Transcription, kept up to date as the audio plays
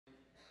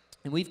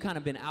And we've kind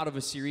of been out of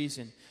a series,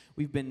 and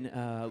we've been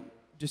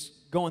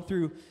just going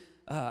through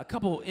a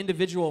couple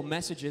individual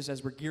messages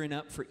as we're gearing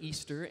up for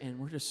Easter, and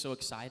we're just so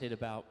excited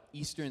about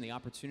Easter and the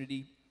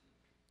opportunity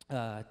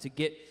to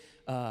get,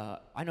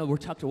 I know we're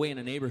tucked away in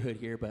a neighborhood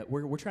here, but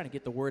we're trying to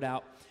get the word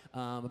out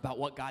about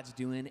what God's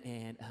doing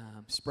and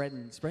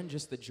spreading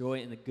just the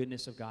joy and the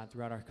goodness of God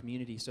throughout our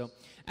community. So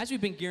as we've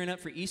been gearing up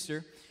for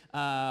Easter,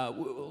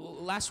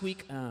 last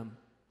week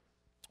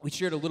we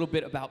shared a little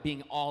bit about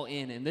being all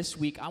in, and this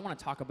week I want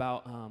to talk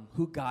about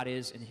who God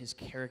is and his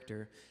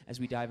character as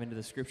we dive into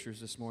the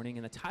scriptures this morning.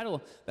 And the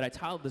title that I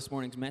titled this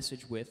morning's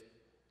message with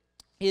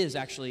is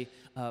actually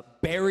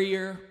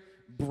Barrier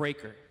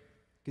Breaker.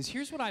 Because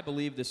here's what I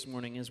believe this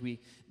morning as we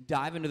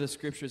dive into the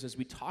scriptures, as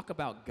we talk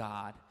about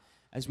God,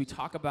 as we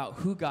talk about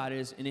who God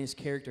is and his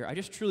character. I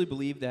just truly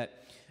believe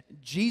that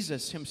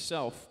Jesus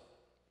himself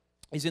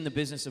is in the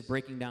business of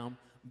breaking down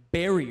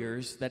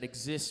barriers that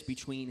exist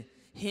between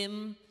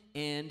him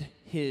and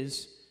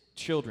his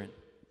children.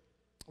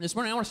 This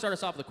morning I want to start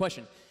us off with a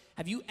question.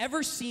 Have you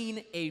ever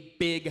seen a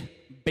big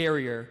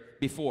barrier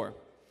before?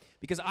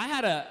 Because I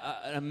had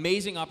an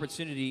amazing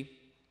opportunity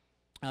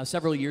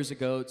several years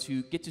ago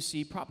to get to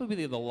see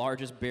probably the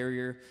largest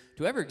barrier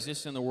to ever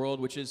exist in the world,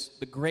 which is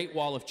the Great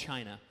Wall of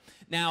China.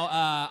 Now,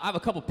 I have a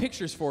couple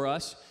pictures for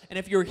us, and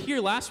if you were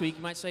here last week,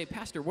 you might say,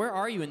 Pastor, where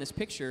are you in this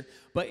picture?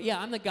 But yeah,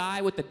 I'm the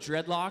guy with the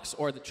dreadlocks,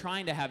 or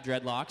trying to have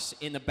dreadlocks,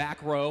 in the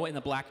back row in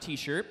the black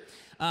t-shirt.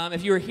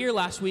 If you were here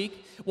last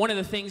week, one of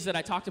the things that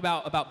I talked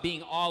about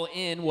being all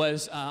in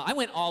was I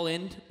went all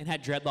in and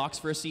had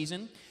dreadlocks for a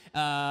season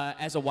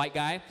as a white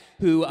guy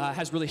who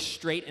has really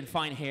straight and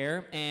fine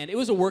hair, and it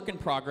was a work in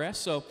progress.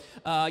 So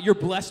you're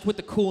blessed with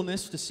the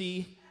coolness to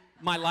see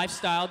my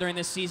lifestyle during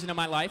this season of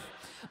my life.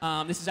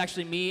 This is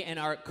actually me and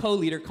our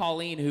co-leader,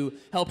 Colleen, who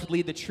helped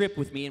lead the trip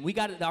with me. And we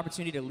got the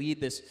opportunity to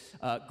lead this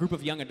group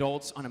of young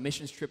adults on a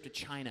missions trip to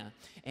China.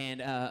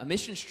 And a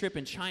missions trip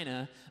in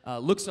China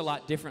looks a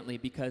lot differently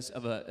because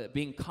of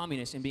being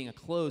communist and being a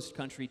closed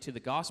country to the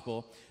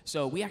gospel.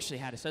 So we actually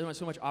had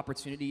so much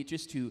opportunity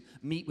just to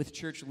meet with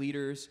church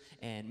leaders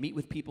and meet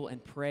with people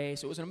and pray.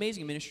 So it was an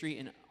amazing ministry.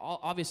 And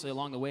obviously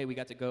along the way, we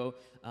got to go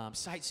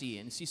sightsee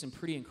and see some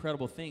pretty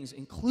incredible things,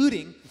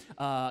 including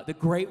the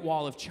Great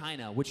Wall of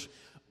China, which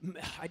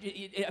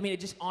it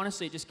just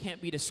honestly, it just can't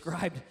be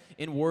described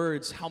in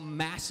words how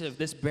massive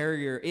this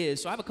barrier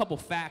is. So I have a couple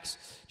facts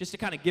just to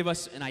kind of give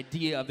us an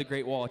idea of the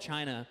Great Wall of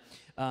China.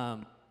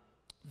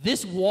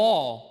 This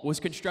wall was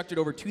constructed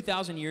over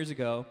 2,000 years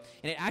ago,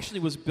 and it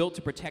actually was built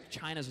to protect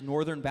China's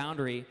northern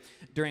boundary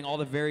during all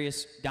the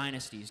various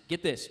dynasties.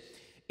 Get this.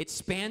 It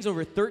spans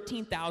over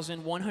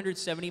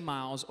 13,170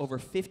 miles over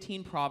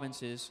 15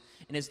 provinces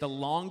and is the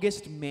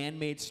longest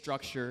man-made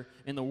structure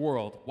in the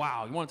world.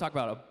 Wow, you want to talk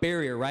about a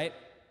barrier, right?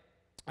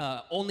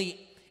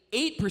 Only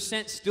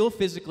 8% still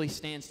physically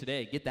stands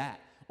today. Get that.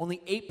 Only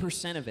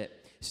 8% of it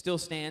still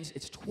stands.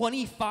 It's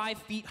 25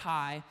 feet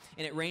high,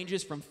 and it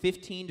ranges from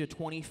 15 to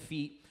 20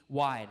 feet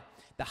wide.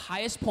 The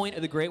highest point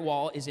of the Great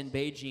Wall is in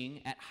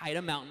Beijing at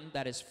Haida Mountain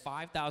that is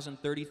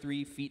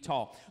 5,033 feet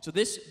tall. So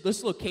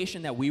this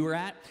location that we were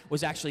at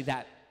was actually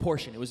that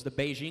portion. It was the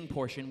Beijing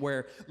portion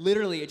where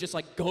literally it just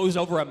like goes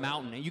over a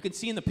mountain. And you can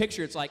see in the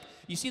picture, it's like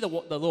you see the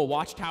little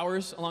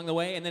watchtowers along the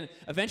way, and then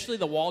eventually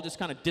the wall just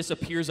kind of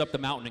disappears up the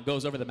mountain and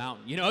goes over the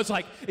mountain. You know, it's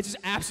just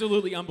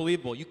absolutely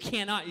unbelievable. You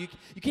can't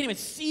even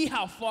see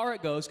how far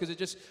it goes because it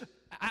just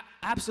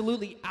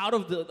absolutely out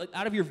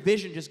of your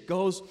vision just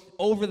goes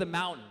over the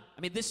mountain.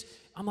 I mean,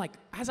 I'm like,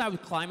 as I was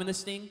climbing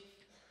this thing,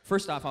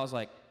 first off, I was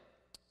like,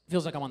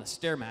 feels like I'm on the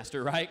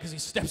Stairmaster, right? Because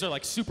these steps are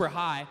like super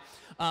high.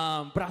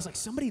 But I was like,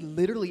 somebody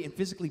literally and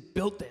physically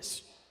built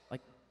this.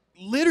 Like,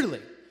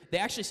 literally. They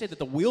actually said that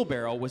the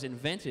wheelbarrow was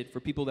invented for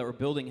people that were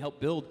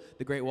helped build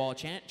the Great Wall of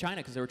China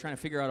because they were trying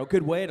to figure out a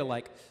good way to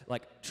like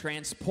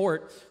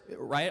transport,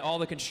 right, all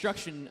the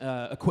construction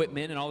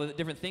equipment and all the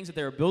different things that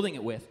they were building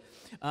it with.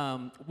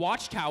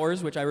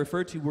 Watchtowers, which I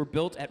referred to, were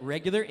built at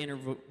regular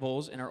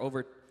intervals and are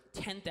over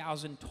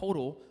 10,000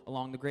 total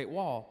along the Great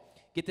Wall.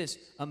 Get this,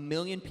 1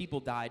 million people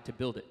died to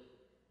build it.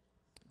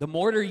 The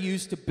mortar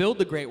used to build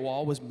the Great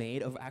Wall was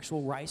made of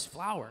actual rice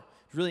flour.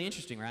 It's really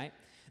interesting, right?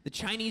 The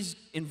Chinese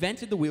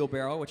invented the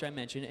wheelbarrow, which I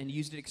mentioned, and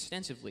used it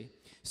extensively.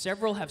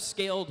 Several have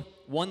scaled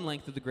one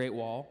length of the Great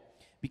Wall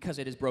because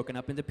it is broken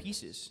up into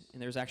pieces.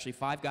 And there's actually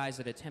 5 guys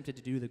that attempted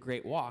to do the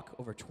Great Walk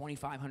over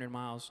 2,500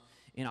 miles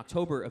in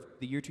October of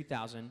the year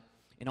 2000,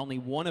 and only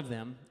one of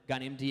them, a guy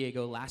named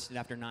Diego, lasted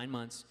after 9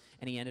 months,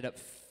 and he ended up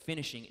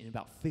finishing in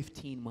about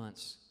 15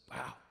 months.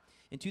 Wow.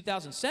 In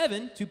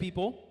 2007, 2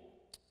 people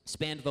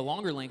spanned the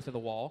longer length of the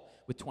wall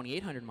with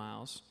 2,800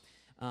 miles,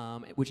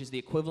 which is the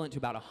equivalent to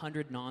about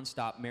 100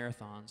 nonstop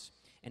marathons,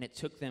 and it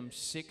took them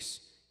 6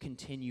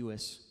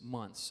 continuous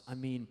months. I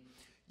mean,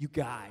 you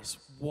guys,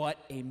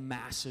 what a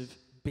massive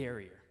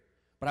barrier.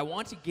 But I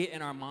want to get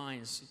in our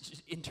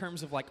minds, in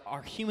terms of like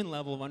our human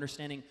level of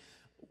understanding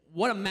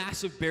what a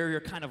massive barrier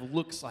kind of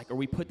looks like, or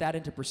we put that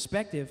into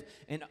perspective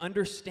and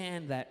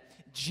understand that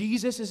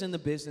Jesus is in the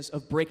business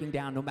of breaking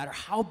down, no matter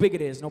how big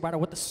it is, no matter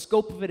what the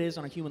scope of it is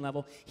on a human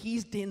level,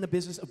 he's in the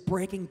business of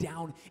breaking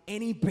down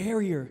any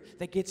barrier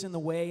that gets in the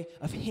way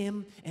of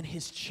him and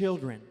his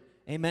children.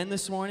 Amen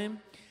this morning?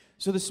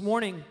 So this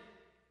morning,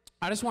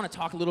 I just want to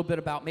talk a little bit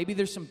about maybe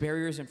there's some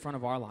barriers in front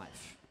of our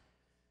life.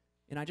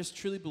 And I just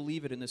truly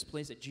believe it in this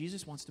place that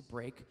Jesus wants to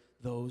break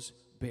those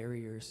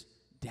barriers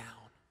down.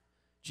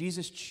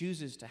 Jesus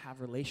chooses to have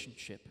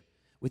relationship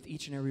with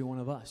each and every one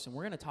of us. And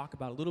we're going to talk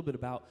about a little bit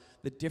about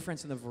the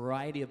difference in the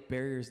variety of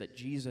barriers that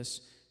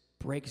Jesus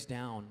breaks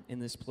down in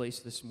this place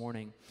this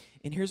morning.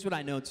 And here's what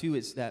I know too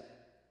is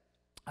that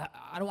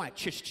I don't want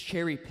to just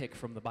cherry pick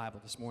from the Bible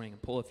this morning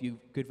and pull a few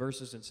good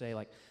verses and say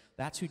like,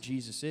 that's who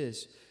Jesus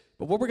is.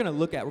 But what we're going to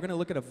look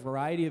at a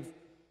variety of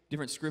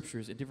different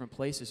scriptures in different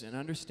places and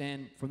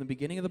understand from the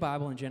beginning of the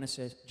Bible in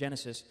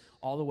Genesis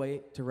all the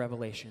way to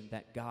Revelation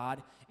that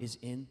God is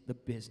in the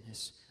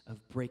business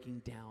of breaking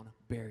down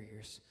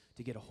barriers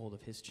to get a hold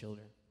of his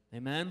children.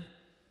 Amen?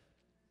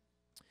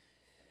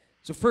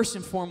 So first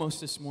and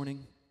foremost this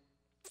morning,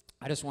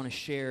 I just want to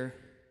share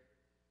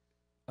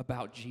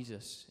about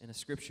Jesus in a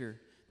scripture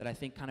that I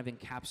think kind of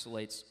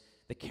encapsulates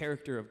the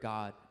character of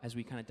God as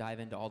we kind of dive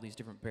into all these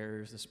different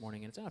barriers this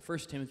morning. And it's out of 1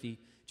 Timothy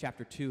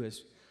chapter 2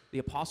 as the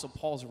Apostle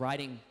Paul's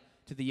writing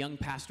to the young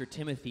pastor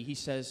Timothy. He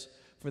says,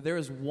 "For there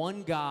is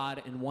one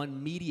God and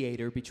one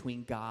mediator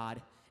between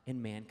God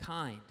and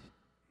mankind,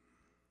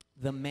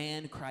 the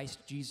man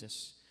Christ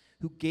Jesus,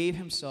 who gave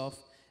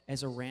himself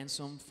as a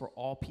ransom for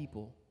all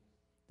people.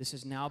 This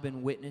has now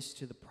been witnessed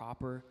to the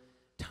proper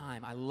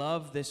time." I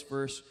love this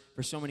verse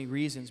for so many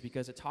reasons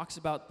because it talks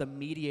about the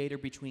mediator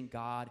between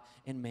God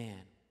and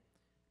man.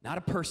 Not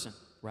a person,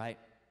 right?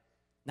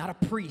 Not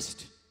a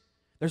priest.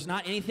 There's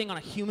not anything on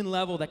a human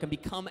level that can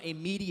become a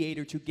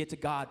mediator to get to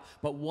God,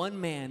 but one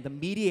man, the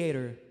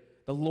mediator,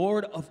 the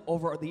Lord of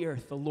over the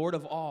earth, the Lord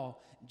of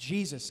all,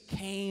 Jesus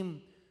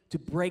came to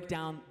break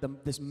down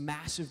this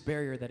massive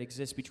barrier that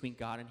exists between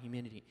God and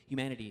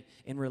humanity.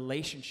 In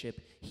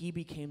relationship, he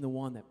became the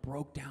one that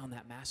broke down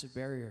that massive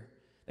barrier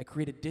that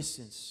created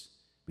distance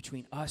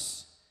between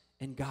us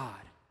and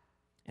God.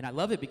 And I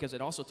love it because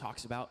it also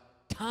talks about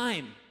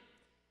time.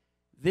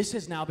 This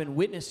has now been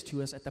witnessed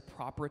to us at the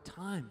proper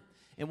time.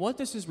 And what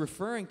this is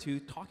referring to,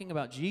 talking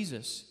about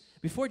Jesus,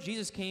 before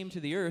Jesus came to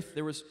the earth,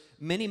 there was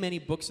many, many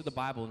books of the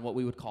Bible in what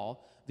we would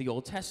call the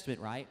Old Testament,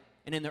 right?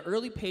 And in the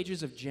early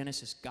pages of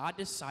Genesis, God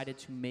decided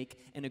to make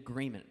an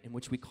agreement, in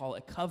which we call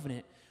a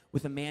covenant,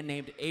 with a man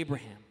named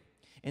Abraham.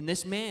 And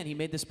this man, he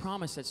made this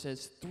promise that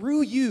says,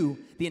 through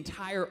you, the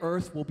entire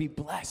earth will be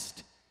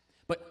blessed.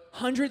 But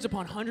hundreds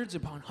upon hundreds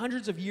upon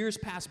hundreds of years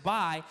pass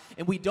by,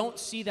 and we don't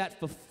see that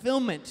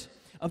fulfillment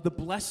of the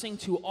blessing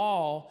to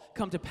all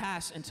come to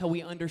pass until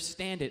we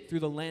understand it through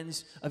the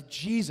lens of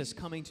Jesus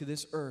coming to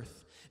this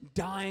earth,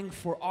 dying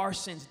for our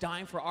sins,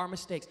 dying for our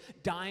mistakes,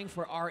 dying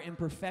for our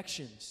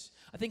imperfections.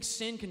 I think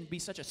sin can be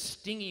such a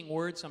stinging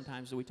word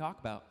sometimes that we talk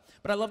about,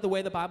 but I love the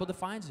way the Bible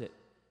defines it.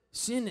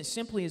 Sin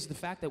simply is the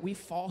fact that we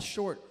fall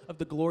short of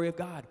the glory of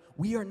God.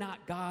 We are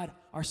not God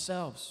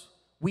ourselves.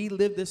 We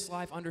live this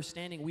life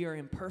understanding we are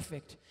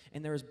imperfect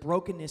and there is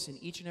brokenness in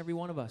each and every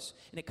one of us.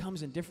 And it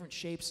comes in different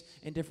shapes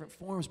and different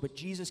forms, but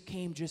Jesus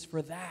came just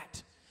for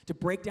that, to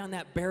break down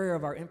that barrier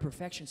of our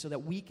imperfection so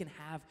that we can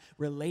have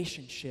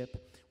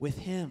relationship with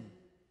him.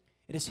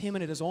 It is him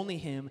and it is only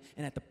him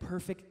and at the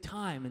perfect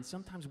time. And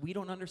sometimes we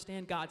don't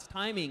understand God's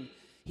timing.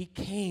 He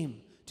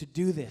came to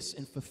do this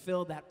and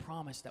fulfill that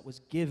promise that was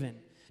given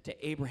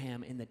to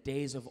Abraham in the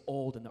days of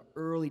old, in the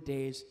early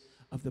days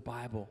of the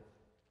Bible.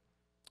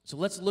 So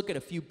let's look at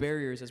a few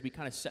barriers as we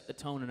kind of set the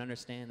tone and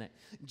understand that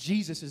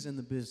Jesus is in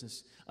the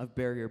business of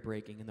barrier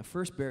breaking. And the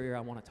first barrier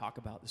I want to talk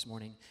about this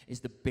morning is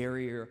the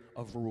barrier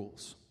of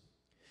rules.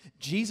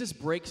 Jesus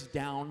breaks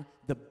down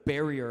the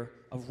barrier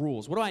of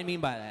rules. What do I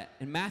mean by that?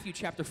 In Matthew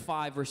chapter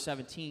 5, verse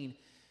 17,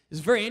 it's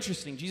very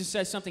interesting. Jesus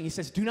says something. He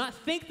says, "Do not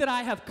think that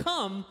I have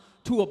come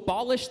to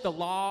abolish the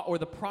law or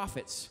the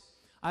prophets.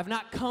 I have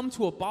not come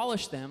to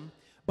abolish them,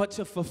 but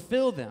to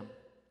fulfill them."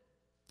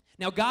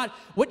 Now, God,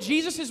 what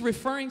Jesus is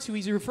referring to,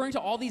 he's referring to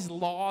all these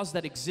laws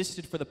that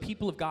existed for the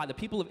people of God, the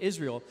people of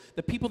Israel,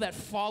 the people that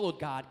followed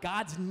God,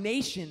 God's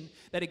nation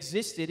that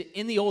existed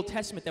in the Old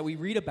Testament that we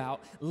read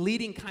about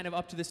leading kind of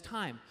up to this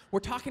time. We're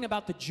talking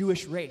about the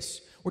Jewish race.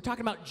 We're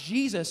talking about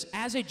Jesus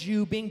as a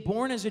Jew, being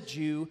born as a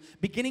Jew,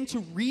 beginning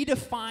to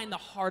redefine the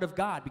heart of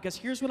God. Because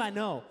here's what I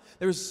know.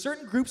 There's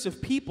certain groups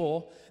of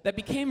people that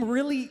became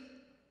really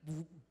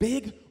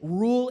big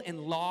rule and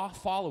law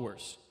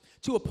followers.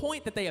 To a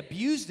point that they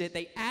abused it,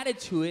 they added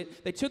to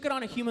it, they took it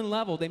on a human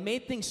level. They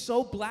made things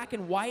so black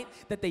and white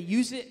that they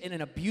used it in an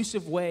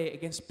abusive way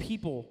against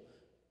people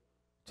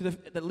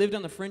that lived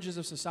on the fringes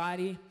of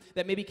society,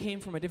 that maybe came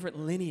from a different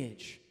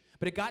lineage.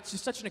 But it got to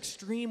such an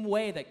extreme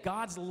way that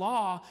God's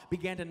law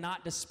began to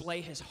not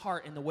display his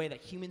heart in the way that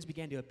humans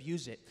began to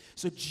abuse it.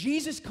 So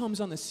Jesus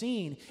comes on the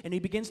scene, and he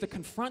begins to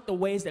confront the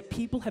ways that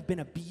people have been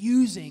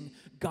abusing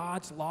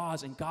God's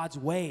laws and God's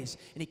ways.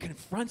 And he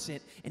confronts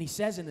it, and he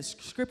says in the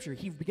scripture,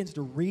 he begins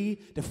to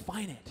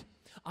redefine it.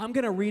 I'm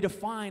going to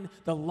redefine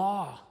the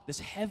law, this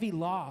heavy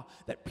law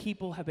that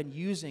people have been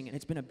using, and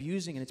it's been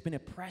abusing, and it's been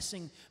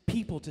oppressing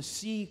people to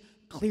see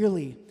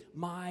clearly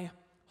my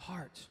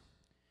heart.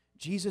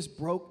 Jesus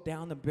broke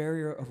down the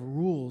barrier of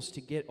rules to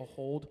get a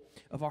hold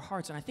of our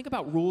hearts. And I think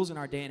about rules in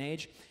our day and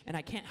age, and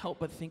I can't help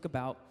but think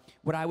about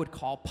what I would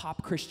call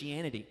pop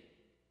Christianity.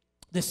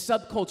 This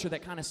subculture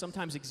that kind of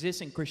sometimes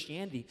exists in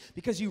Christianity.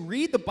 Because you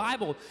read the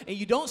Bible and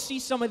you don't see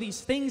some of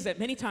these things that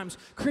many times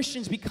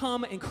Christians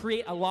become and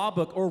create a law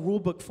book or a rule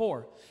book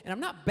for. And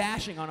I'm not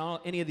bashing on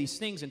any of these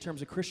things in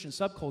terms of Christian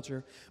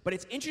subculture, but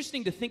it's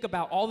interesting to think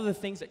about all of the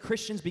things that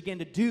Christians begin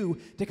to do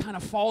to kind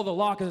of follow the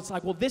law, because it's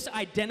like, well, this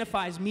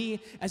identifies me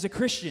as a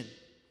Christian.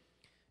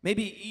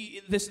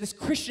 Maybe this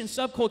Christian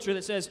subculture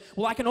that says,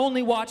 well, I can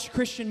only watch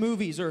Christian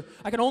movies, or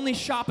I can only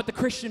shop at the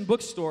Christian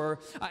bookstore, or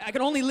I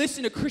can only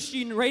listen to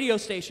Christian radio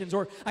stations,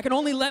 or I can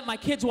only let my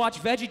kids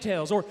watch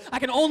VeggieTales, or I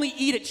can only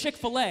eat at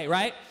Chick-fil-A,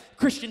 right?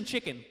 Christian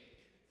chicken.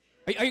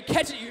 Are you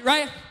catching it,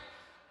 right?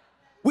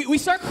 We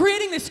start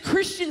creating this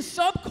Christian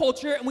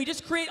subculture, and we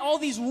just create all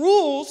these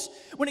rules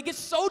when it gets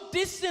so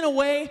distant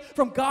away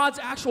from God's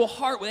actual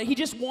heart, that he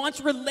just wants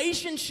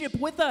relationship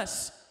with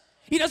us.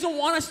 He doesn't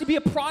want us to be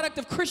a product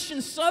of Christian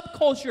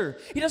subculture.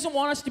 He doesn't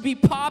want us to be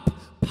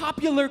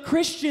popular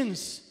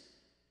Christians.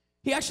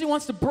 He actually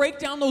wants to break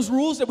down those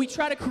rules that we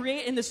try to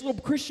create in this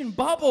little Christian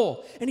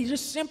bubble. And he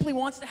just simply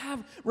wants to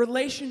have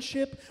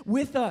relationship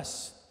with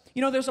us.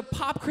 You know, there's a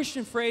pop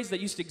Christian phrase that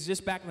used to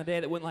exist back in the day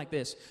that went like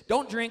this: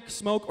 don't drink,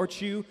 smoke, or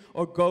chew,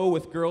 or go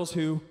with girls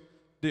who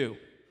do.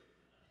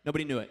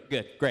 Nobody knew it.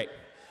 Good, great.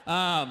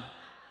 Well,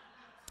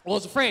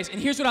 it's a phrase,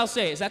 and here's what I'll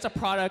say, is that's a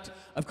product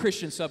of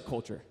Christian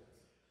subculture.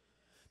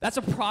 That's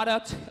a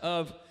product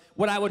of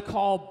what I would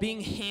call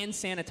being hand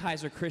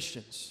sanitizer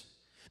Christians.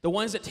 The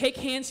ones that take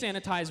hand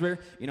sanitizer,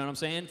 you know what I'm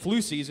saying?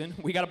 Flu season,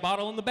 we got a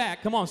bottle in the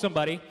back. Come on,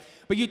 somebody.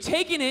 But you're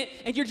taking it,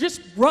 and you're just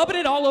rubbing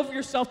it all over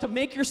yourself to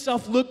make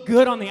yourself look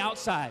good on the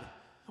outside.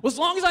 Well, as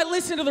long as I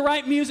listen to the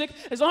right music,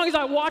 as long as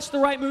I watch the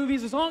right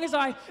movies,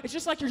 it's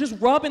just like you're just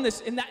rubbing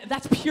this, and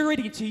that's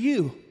purity to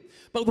you.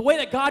 But the way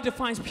that God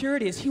defines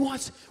purity is he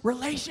wants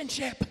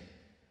relationship.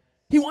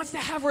 He wants to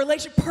have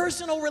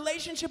personal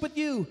relationship with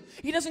you.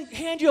 He doesn't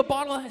hand you a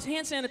bottle of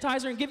hand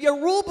sanitizer and give you a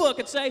rule book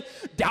and say,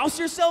 douse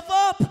yourself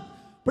up.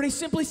 But he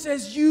simply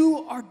says,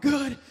 you are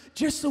good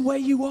just the way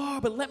you are,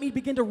 but let me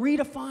begin to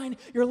redefine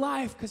your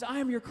life because I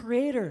am your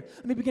creator.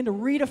 Let me begin to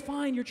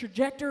redefine your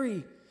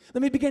trajectory.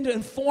 Let me begin to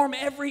inform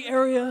every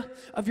area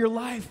of your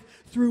life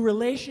through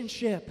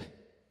relationship.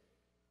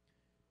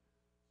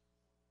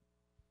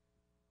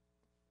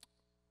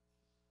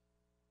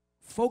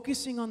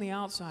 Focusing on the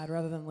outside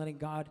rather than letting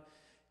God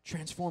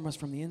transform us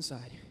from the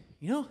inside.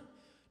 You know,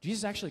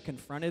 Jesus actually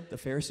confronted the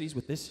Pharisees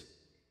with this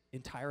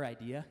entire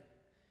idea.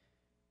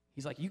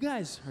 He's like, you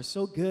guys are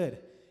so good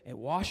at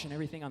washing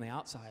everything on the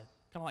outside,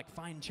 kind of like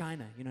fine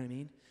china, you know what I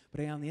mean?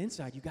 But on the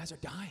inside, you guys are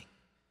dying.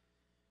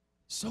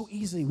 So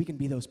easily we can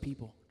be those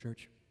people,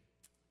 church.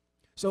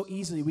 So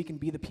easily we can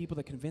be the people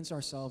that convince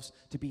ourselves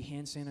to be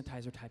hand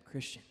sanitizer type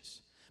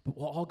Christians. But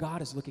all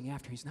God is looking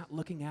after, he's not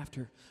looking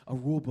after a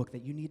rule book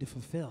that you need to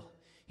fulfill.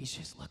 He's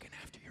just looking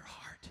after your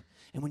heart.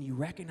 And when you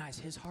recognize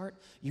his heart,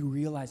 you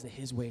realize that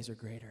his ways are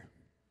greater.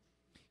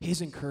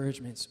 His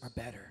encouragements are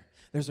better.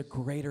 There's a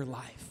greater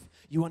life.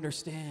 You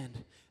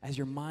understand as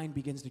your mind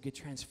begins to get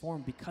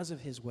transformed because of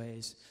his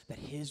ways, that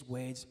his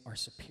ways are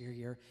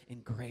superior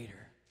and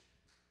greater.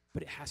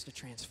 But it has to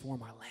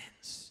transform our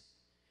lens.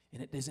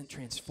 And it isn't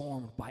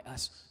transformed by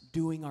us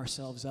doing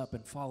ourselves up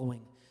and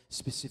following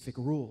specific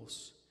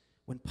rules.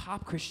 When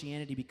pop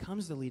Christianity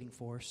becomes the leading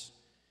force,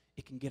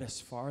 it can get us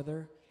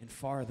farther and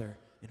farther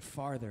and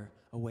farther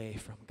away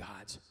from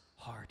God's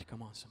heart.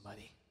 Come on,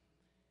 somebody.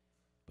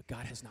 But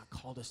God has not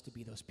called us to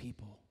be those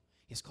people.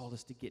 He has called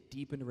us to get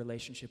deep into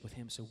relationship with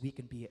him so we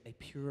can be a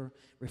pure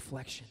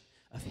reflection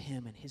of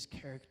him, and his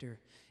character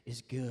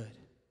is good.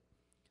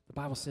 The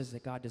Bible says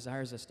that God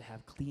desires us to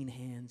have clean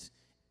hands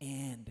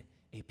and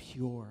a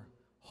pure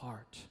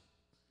heart.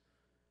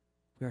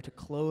 We are to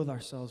clothe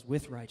ourselves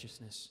with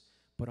righteousness,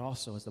 but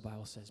also, as the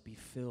Bible says, be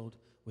filled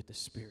with the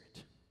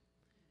Spirit.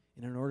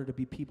 And in order to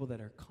be people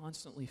that are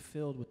constantly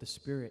filled with the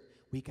Spirit,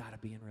 we got to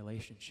be in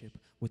relationship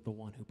with the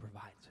one who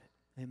provides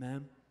it.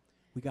 Amen?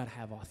 We got to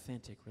have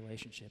authentic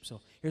relationship.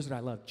 So here's what I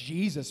love.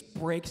 Jesus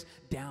breaks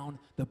down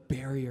the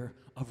barrier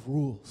of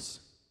rules.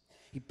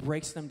 He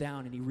breaks them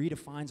down and he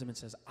redefines them and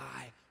says,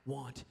 I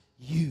want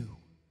you.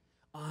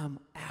 I'm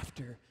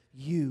after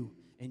you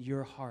and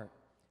your heart.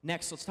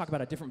 Next, let's talk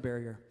about a different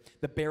barrier,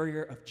 the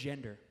barrier of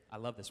gender. I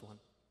love this one.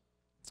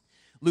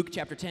 Luke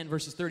chapter 10,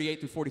 verses 38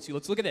 through 42.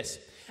 Let's look at this.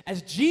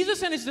 As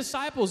Jesus and his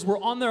disciples were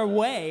on their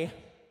way,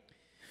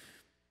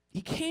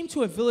 he came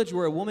to a village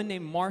where a woman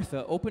named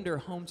Martha opened her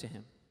home to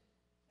him.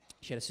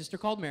 She had a sister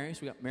called Mary,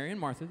 so we got Mary and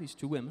Martha, these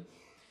two women,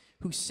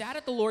 who sat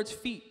at the Lord's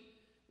feet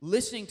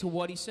listening to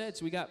what he said.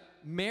 So we got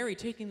Mary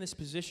taking this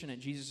position at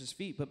Jesus'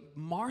 feet, but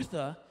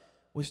Martha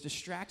was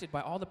distracted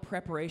by all the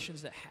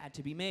preparations that had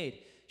to be made.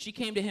 She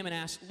came to him and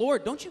asked,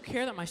 Lord, don't you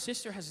care that my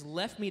sister has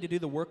left me to do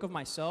the work of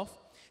myself?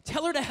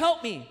 Tell her to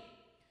help me.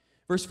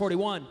 Verse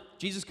 41,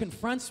 Jesus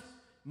confronts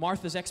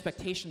Martha's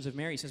expectations of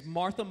Mary. He says,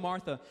 Martha,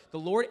 Martha, the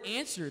Lord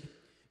answered,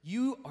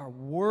 you are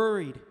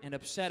worried and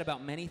upset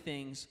about many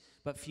things,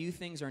 but few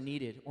things are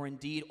needed, or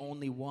indeed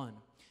only one.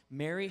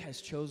 Mary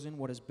has chosen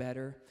what is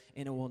better,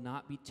 and it will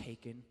not be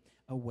taken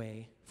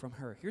away from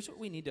her. Here's what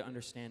we need to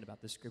understand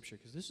about this scripture,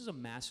 because this is a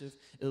massive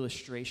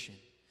illustration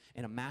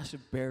and a massive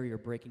barrier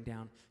breaking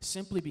down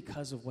simply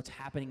because of what's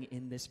happening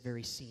in this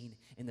very scene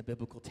in the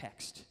biblical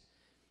text.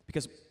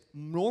 Because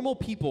normal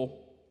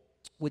people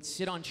would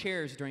sit on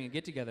chairs during a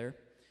get-together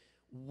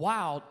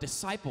while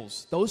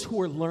disciples, those who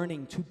were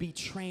learning to be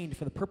trained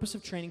for the purpose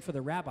of training for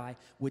the rabbi,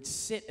 would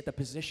sit at the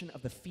position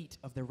of the feet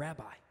of the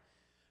rabbi.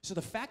 So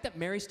the fact that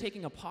Mary's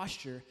taking a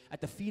posture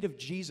at the feet of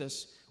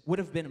Jesus would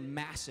have been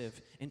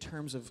massive in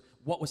terms of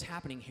what was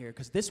happening here,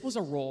 because this was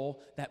a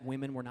role that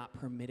women were not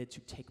permitted to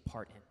take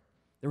part in.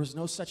 There was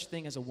no such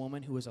thing as a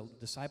woman who was a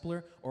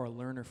discipler or a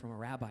learner from a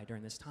rabbi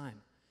during this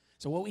time.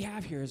 So what we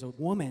have here is a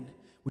woman,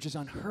 which is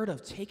unheard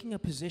of, taking a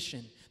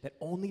position that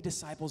only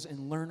disciples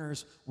and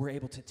learners were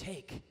able to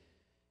take.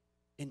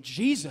 And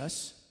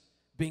Jesus,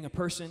 being a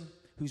person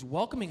who's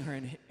welcoming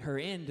her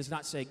in, does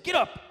not say, get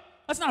up.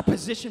 That's not a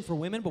position for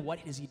women, but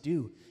what does he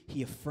do?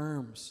 He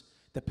affirms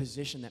the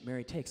position that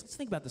Mary takes. Let's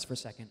think about this for a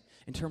second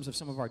in terms of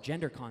some of our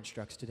gender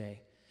constructs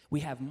today.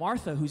 We have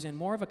Martha, who's in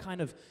more of a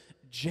kind of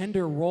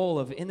gender role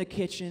of in the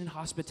kitchen,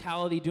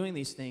 hospitality, doing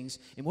these things.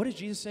 And what does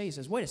Jesus say? He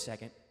says, wait a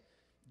second.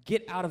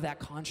 Get out of that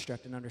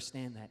construct and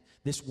understand that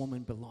this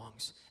woman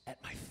belongs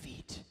at my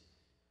feet,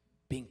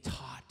 being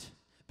taught,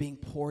 being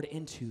poured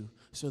into,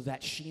 so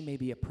that she may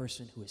be a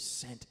person who is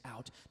sent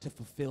out to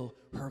fulfill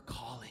her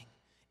calling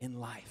in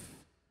life,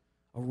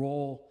 a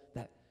role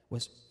that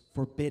was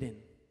forbidden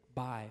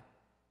by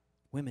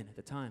women at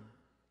the time.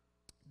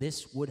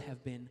 This would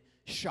have been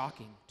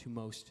shocking to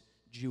most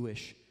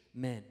Jewish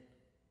men.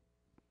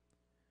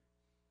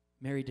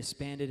 Mary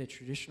disbanded a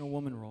traditional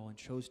woman role and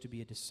chose to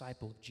be a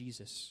disciple of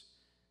Jesus,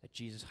 that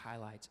Jesus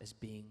highlights as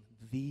being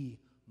the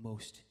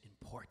most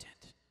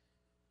important.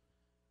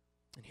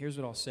 And here's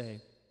what I'll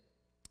say.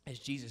 As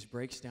Jesus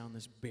breaks down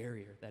this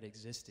barrier that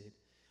existed,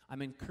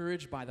 I'm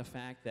encouraged by the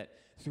fact that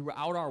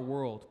throughout our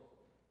world,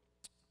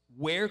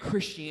 where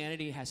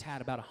Christianity has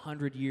had about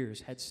 100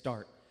 years head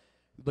start,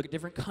 look at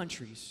different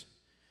countries,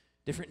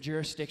 different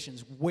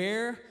jurisdictions,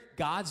 where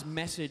God's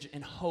message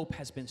and hope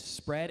has been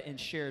spread and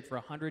shared for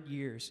 100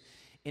 years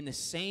in the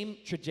same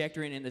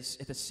trajectory and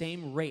at the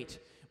same rate,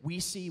 we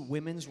see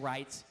women's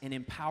rights and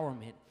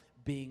empowerment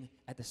being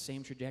at the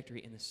same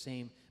trajectory in the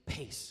same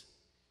pace.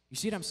 You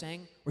see what I'm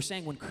saying? We're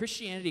saying when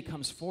Christianity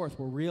comes forth,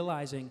 we're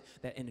realizing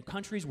that in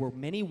countries where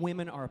many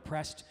women are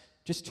oppressed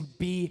just to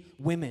be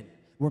women,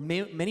 where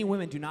many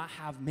women do not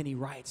have many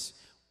rights,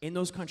 in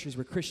those countries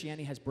where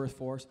Christianity has birth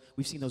force,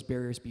 we've seen those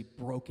barriers be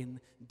broken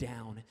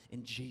down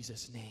in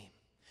Jesus' name.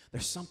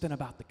 There's something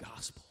about the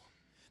gospel.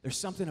 There's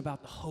something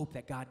about the hope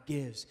that God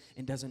gives,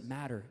 and doesn't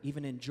matter.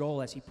 Even in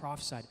Joel, as he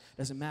prophesied,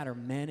 doesn't matter,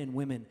 men and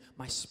women,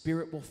 my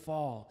spirit will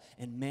fall,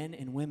 and men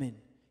and women,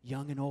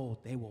 young and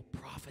old, they will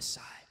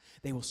prophesy.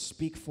 They will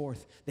speak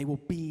forth. They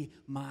will be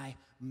my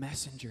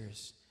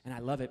messengers. And I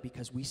love it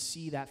because we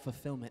see that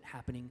fulfillment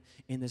happening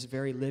in this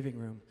very living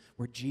room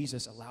where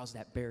Jesus allows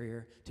that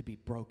barrier to be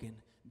broken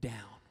down.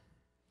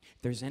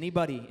 If there's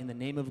anybody in the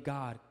name of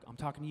God, I'm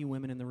talking to you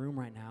women in the room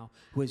right now,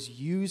 who has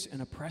used an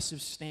oppressive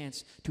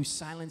stance to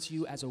silence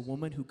you as a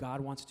woman who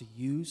God wants to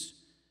use,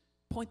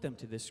 point them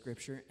to this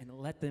scripture and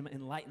let them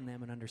enlighten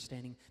them in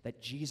understanding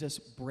that Jesus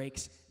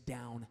breaks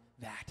down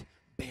that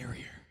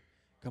barrier.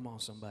 Come on,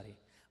 somebody.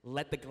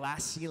 Let the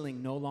glass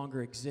ceiling no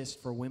longer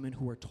exist for women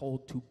who are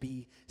told to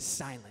be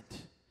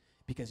silent,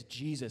 because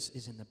Jesus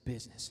is in the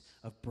business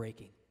of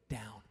breaking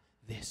down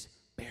this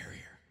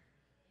barrier.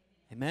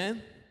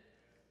 Amen?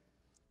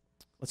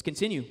 Let's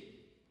continue.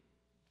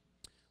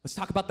 Let's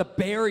talk about the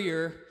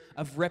barrier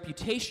of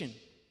reputation.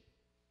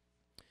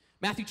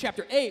 Matthew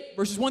chapter 8,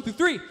 verses 1 through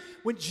 3.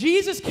 When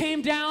Jesus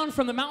came down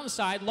from the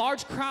mountainside,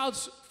 large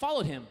crowds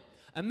followed him.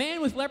 A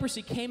man with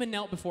leprosy came and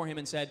knelt before him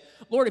and said,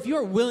 Lord, if you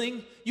are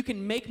willing, you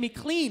can make me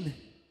clean.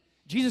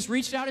 Jesus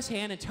reached out his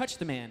hand and touched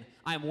the man.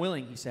 I am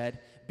willing, he said.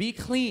 Be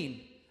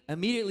clean.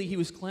 Immediately he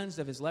was cleansed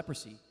of his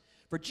leprosy.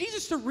 For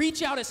Jesus to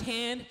reach out his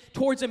hand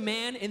towards a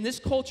man in this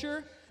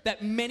culture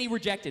that many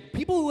rejected,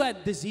 people who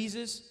had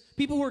diseases,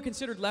 people who were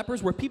considered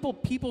lepers, were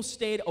people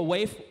stayed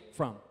away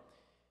from.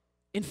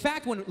 In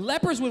fact, when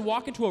lepers would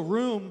walk into a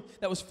room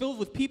that was filled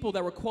with people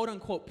that were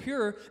quote-unquote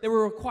pure, they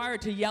were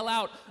required to yell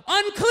out,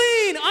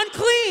 unclean,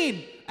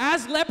 unclean,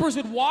 as lepers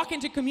would walk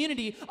into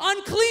community,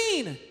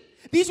 unclean.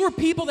 These were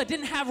people that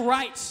didn't have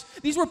rights.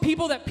 These were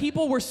people that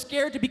people were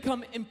scared to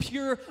become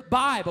impure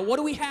by. But what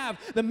do we have?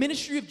 The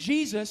ministry of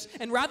Jesus,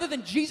 and rather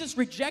than Jesus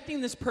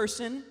rejecting this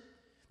person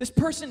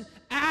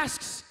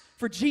asks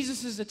for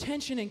Jesus'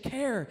 attention and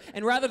care.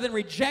 And rather than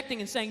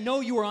rejecting and saying,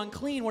 no, you are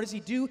unclean, what does he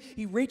do?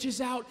 He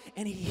reaches out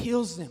and he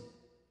heals them.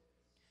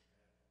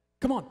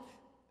 Come on.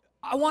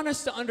 I want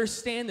us to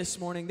understand this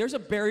morning, there's a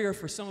barrier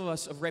for some of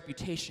us of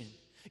reputation.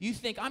 You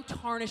think, I'm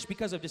tarnished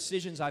because of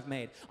decisions I've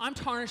made. I'm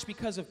tarnished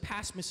because of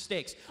past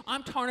mistakes.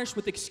 I'm tarnished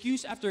with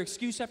excuse after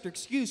excuse after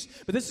excuse.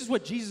 But this is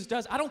what Jesus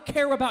does. I don't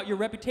care about your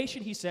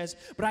reputation, he says,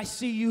 but I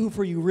see you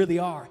for you really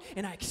are.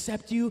 And I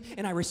accept you,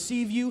 and I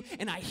receive you,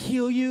 and I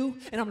heal you,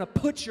 and I'm going to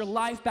put your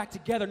life back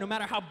together. No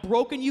matter how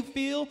broken you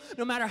feel,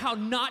 no matter how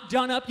not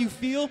done up you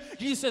feel,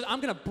 Jesus says,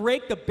 I'm going to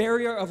break the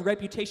barrier of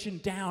reputation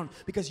down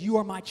because you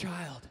are my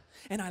child,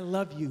 and I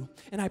love you,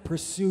 and I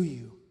pursue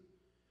you.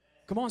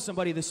 Come on,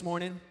 somebody, this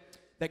morning.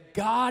 That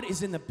God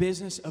is in the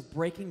business of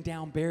breaking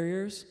down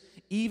barriers,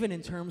 even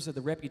in terms of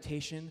the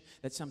reputation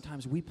that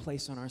sometimes we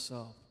place on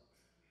ourselves.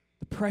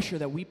 The pressure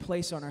that we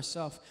place on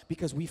ourselves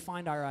because we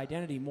find our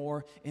identity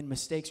more in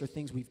mistakes or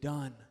things we've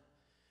done.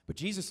 But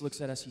Jesus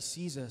looks at us, he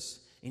sees us,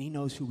 and he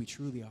knows who we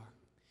truly are.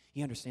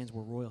 He understands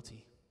we're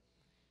royalty.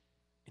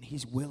 And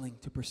he's willing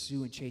to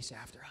pursue and chase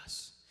after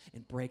us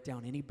and break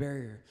down any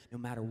barrier, no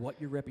matter what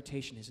your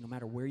reputation is, no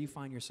matter where you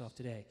find yourself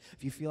today.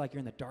 If you feel like you're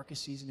in the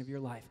darkest season of your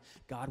life,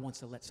 God wants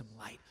to let some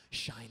light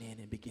shine in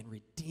and begin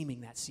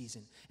redeeming that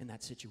season and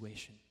that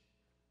situation.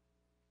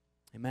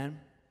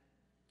 Amen?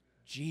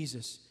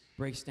 Jesus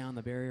breaks down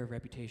the barrier of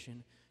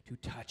reputation to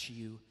touch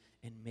you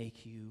and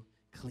make you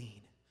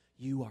clean.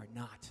 You are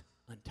not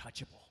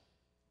untouchable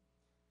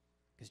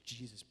because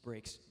Jesus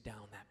breaks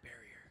down that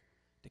barrier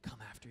to come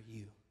after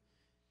you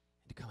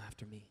and to come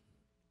after me.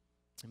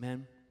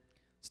 Amen?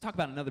 Let's talk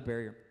about another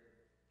barrier.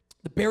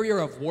 The barrier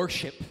of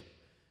worship.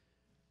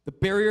 The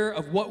barrier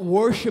of what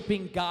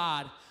worshiping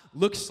God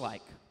looks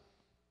like.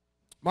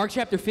 Mark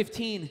chapter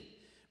 15,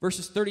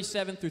 verses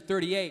 37 through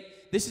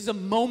 38. This is a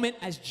moment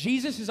as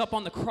Jesus is up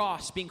on the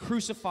cross being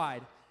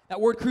crucified. That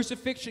word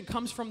crucifixion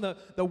comes from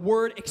the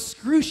word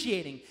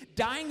excruciating.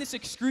 Dying this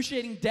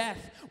excruciating death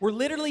where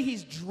literally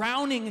he's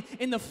drowning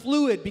in the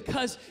fluid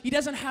because he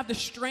doesn't have the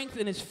strength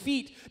in his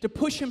feet to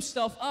push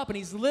himself up. And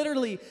he's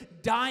literally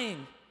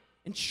dying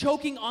and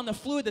choking on the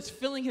fluid that's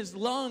filling his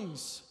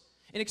lungs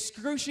in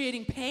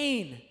excruciating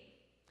pain.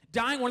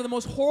 Dying one of the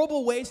most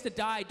horrible ways to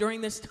die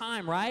during this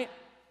time, right?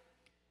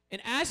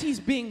 And as he's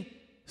being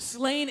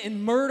slain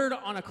and murdered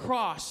on a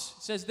cross,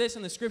 it says this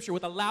in the scripture,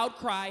 with a loud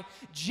cry,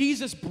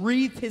 Jesus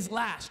breathed his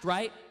last,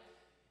 right?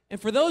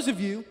 And for those of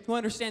you who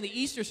understand the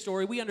Easter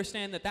story, we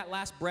understand that that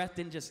last breath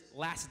didn't just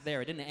last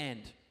there. It didn't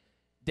end.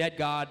 Dead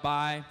God,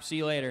 bye, see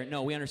you later.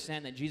 No, we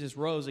understand that Jesus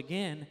rose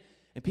again,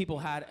 and people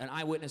had an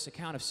eyewitness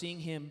account of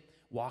seeing him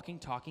walking,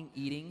 talking,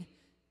 eating,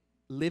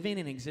 living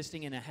and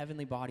existing in a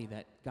heavenly body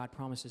that God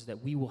promises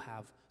that we will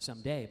have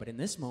someday. But in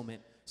this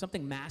moment,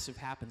 something massive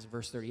happens in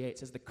verse 38. It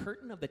says, the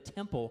curtain of the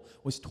temple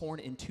was torn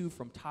in two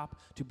from top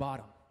to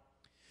bottom.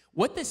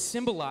 What this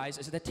symbolized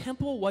is that the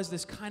temple was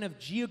this kind of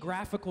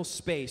geographical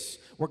space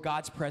where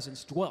God's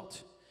presence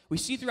dwelt. We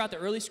see throughout the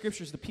early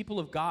scriptures the people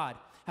of God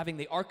having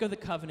the Ark of the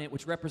Covenant,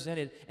 which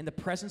represented in the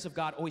presence of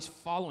God always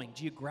following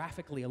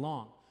geographically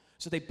along.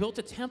 So they built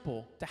a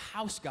temple to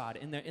house God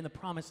in the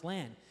promised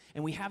land.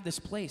 And we have this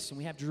place, and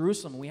we have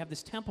Jerusalem, and we have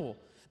this temple,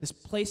 this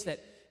place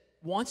that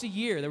once a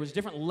year there was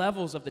different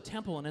levels of the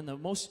temple, and in the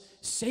most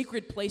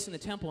sacred place in the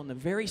temple, in the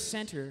very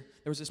center,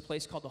 there was this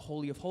place called the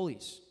Holy of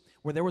Holies,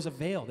 where there was a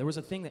veil, there was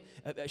a thing,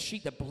 a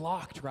sheet that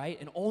blocked, right?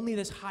 And only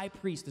this high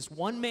priest, this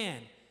one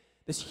man,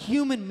 this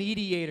human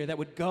mediator that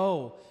would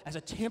go as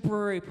a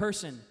temporary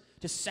person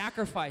to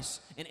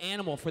sacrifice an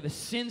animal for the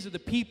sins of the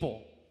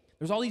people.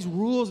 There's all these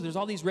rules, there's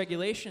all these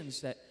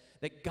regulations that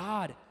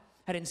God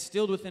had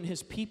instilled within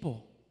his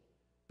people.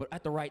 But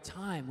at the right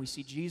time, we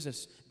see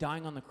Jesus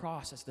dying on the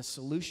cross as the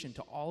solution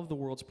to all of the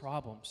world's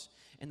problems.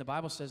 And the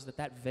Bible says that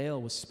that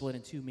veil was split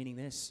in two, meaning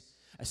this,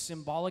 a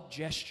symbolic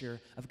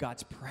gesture of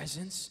God's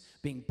presence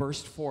being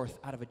burst forth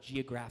out of a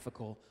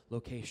geographical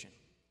location.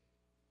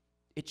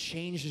 It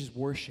changes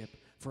worship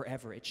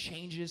forever. It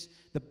changes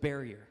the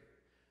barrier.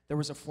 There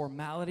was a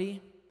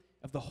formality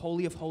of the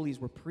Holy of Holies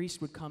where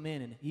priests would come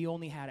in and he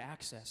only had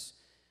access.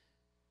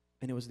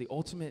 And it was the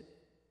ultimate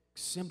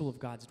symbol of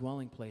God's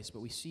dwelling place.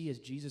 But we see as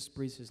Jesus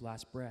breathes his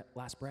last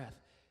breath,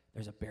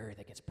 there's a barrier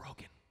that gets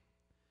broken.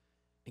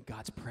 And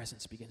God's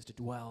presence begins to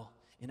dwell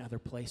in other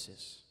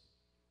places.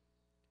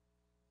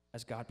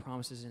 As God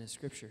promises in his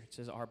scripture, it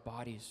says our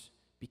bodies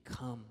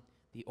become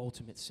the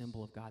ultimate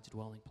symbol of God's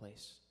dwelling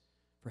place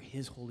for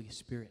his Holy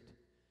Spirit.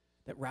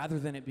 That rather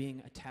than it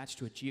being attached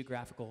to a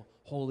geographical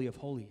Holy of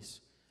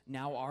Holies,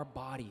 now our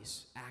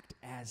bodies act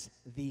as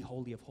the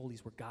Holy of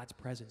Holies where God's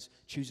presence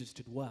chooses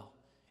to dwell.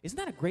 Isn't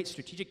that a great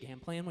strategic game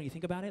plan when you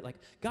think about it? Like,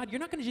 God, you're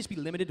not going to just be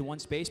limited to one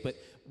space, but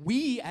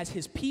we as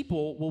his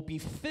people will be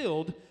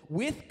filled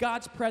with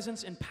God's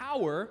presence and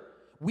power.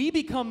 We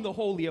become the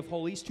Holy of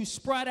Holies to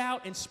spread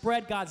out and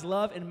spread God's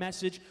love and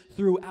message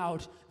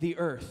throughout the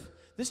earth.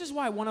 This is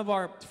why one of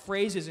our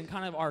phrases and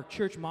kind of our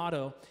church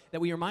motto that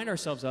we remind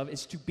ourselves of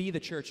is to be the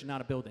church and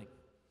not a building.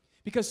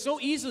 Because so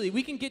easily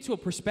we can get to a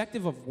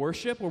perspective of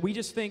worship where we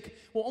just think,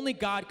 well, only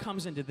God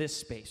comes into this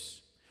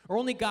space. Or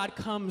only God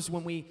comes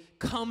when we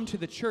come to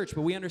the church,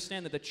 but we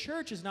understand that the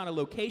church is not a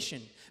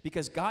location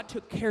because God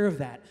took care of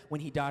that when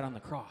he died on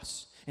the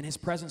cross and his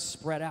presence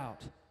spread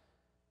out.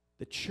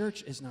 The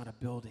church is not a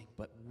building,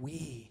 but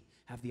we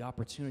have the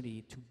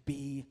opportunity to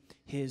be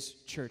his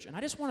church. And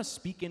I just want to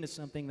speak into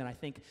something that I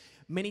think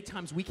many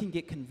times we can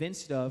get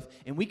convinced of,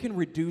 and we can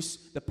reduce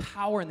the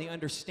power and the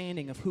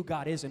understanding of who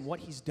God is and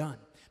what he's done,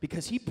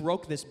 because he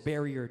broke this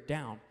barrier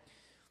down.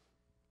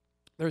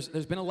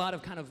 There's been a lot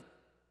of kind of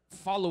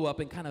follow-up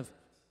and kind of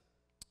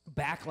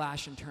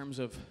backlash in terms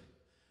of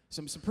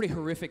some pretty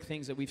horrific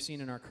things that we've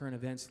seen in our current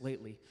events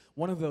lately.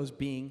 One of those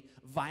being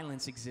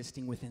violence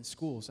existing within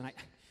schools. And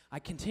I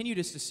continue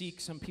just to see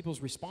some people's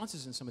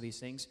responses in some of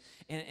these things,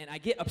 and I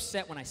get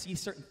upset when I see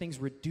certain things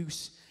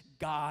reduce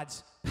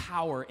God's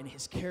power and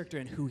his character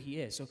and who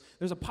he is. So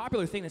there's a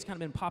popular thing that's kind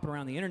of been popping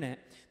around the internet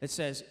that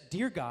says,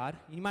 "Dear God,"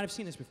 you might have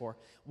seen this before,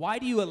 "why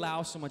do you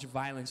allow so much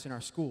violence in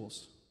our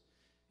schools?"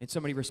 And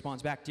somebody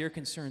responds back, "Dear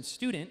concerned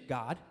student,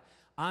 God,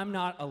 I'm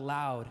not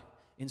allowed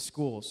in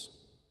schools."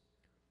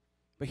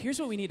 But here's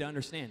what we need to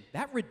understand.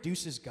 That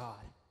reduces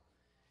God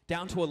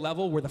down to a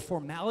level where the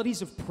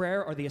formalities of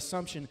prayer are the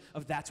assumption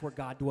of that's where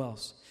God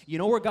dwells. You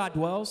know where God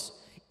dwells?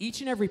 Each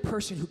and every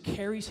person who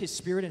carries his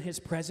spirit and his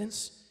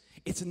presence,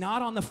 it's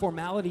not on the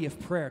formality of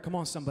prayer. Come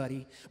on,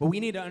 somebody. But we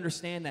need to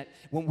understand that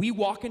when we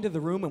walk into the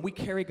room and we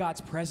carry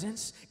God's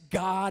presence,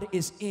 God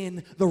is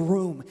in the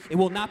room. It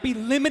will not be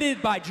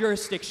limited by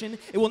jurisdiction.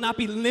 It will not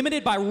be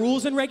limited by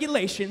rules and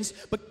regulations.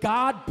 But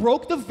God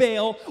broke the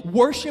veil,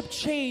 worship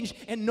changed,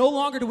 and no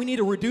longer do we need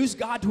to reduce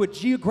God to a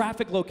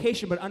geographic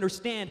location, but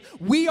understand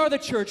we are the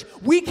church.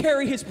 We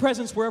carry his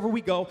presence wherever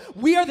we go.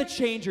 We are the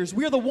changers.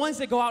 We are the ones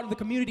that go out in the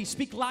community,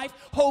 speak life,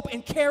 hope,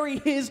 and carry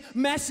his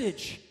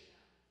message.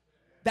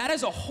 That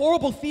is a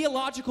horrible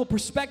theological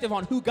perspective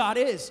on who God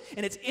is,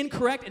 and it's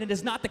incorrect, and it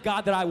is not the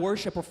God that I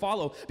worship or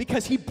follow,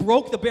 because he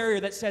broke the barrier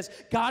that says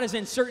God is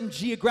in certain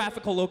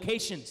geographical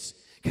locations,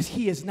 because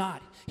he is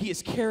not. He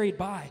is carried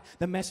by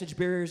the message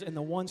bearers and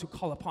the ones who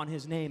call upon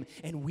his name,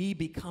 and we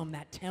become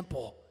that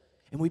temple,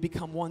 and we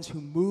become ones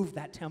who move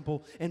that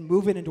temple and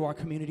move it into our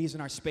communities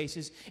and our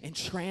spaces and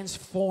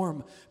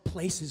transform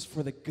places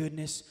for the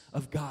goodness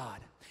of God.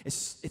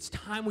 It's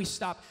time we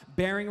stop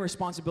bearing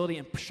responsibility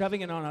and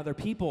shoving it on other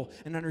people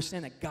and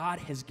understand that God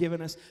has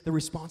given us the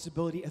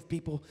responsibility of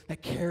people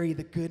that carry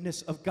the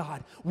goodness of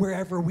God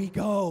wherever we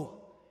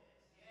go.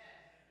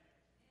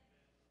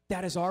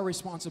 That is our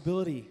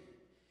responsibility.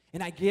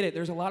 And I get it.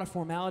 There's a lot of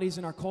formalities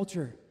in our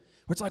culture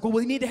where it's like, well,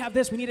 we need to have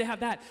this, we need to have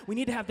that, we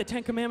need to have the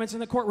 10 Commandments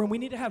in the courtroom, we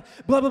need to have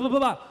blah, blah, blah, blah,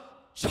 blah.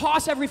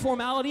 Toss every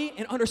formality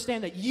and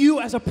understand that you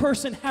as a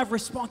person have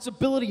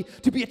responsibility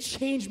to be a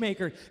change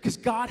maker, because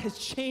God has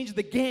changed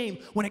the game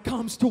when it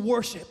comes to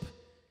worship.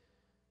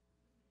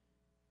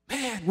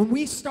 Man, when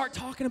we start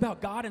talking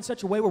about God in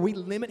such a way where we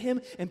limit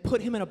him and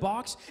put him in a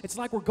box, it's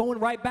like we're going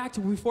right back to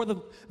before the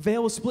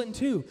veil was split in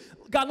two.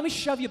 God, let me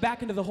shove you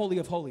back into the Holy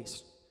of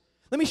Holies.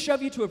 Let me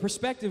shove you to a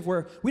perspective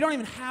where we don't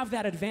even have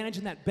that advantage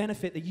and that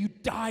benefit that you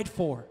died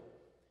for.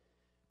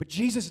 But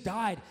Jesus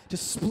died to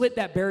split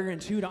that barrier in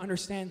two, to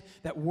understand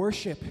that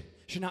worship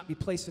should not be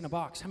placed in a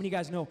box. How many of you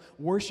guys know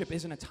worship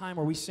isn't a time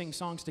where we sing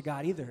songs to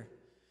God either,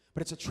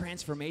 but it's a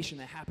transformation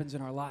that happens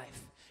in our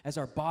life. As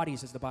our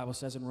bodies, as the Bible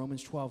says in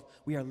Romans 12,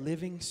 we are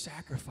living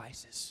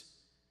sacrifices.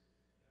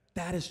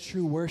 That is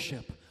true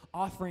worship,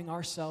 offering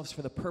ourselves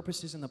for the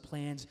purposes and the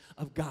plans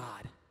of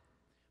God.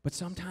 But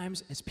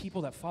sometimes as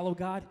people that follow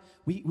God,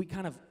 we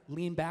kind of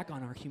lean back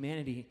on our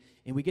humanity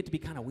and we get to be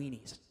kind of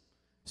weenies,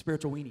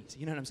 spiritual weenies.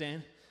 You know what I'm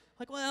saying?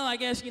 Like, well, I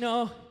guess,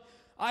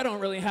 I don't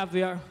really have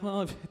the,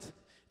 well, if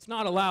it's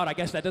not allowed, I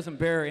guess that doesn't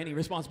bear any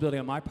responsibility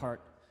on my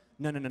part.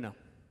 No.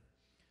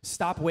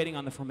 Stop waiting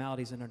on the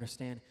formalities and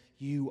understand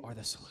you are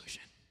the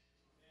solution.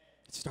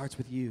 It starts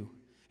with you.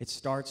 It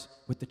starts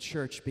with the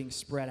church being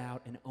spread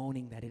out and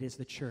owning that it is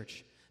the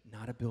church,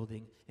 not a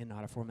building and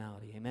not a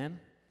formality. Amen?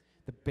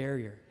 The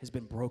barrier has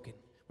been broken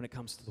when it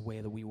comes to the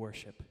way that we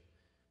worship.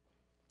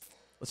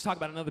 Let's talk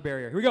about another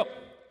barrier. Here we go.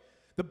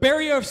 The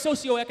barrier of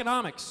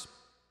socioeconomics.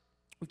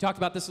 We've talked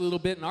about this a little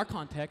bit in our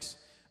context.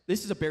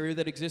 This is a barrier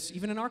that exists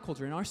even in our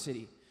culture, in our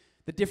city.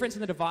 The difference in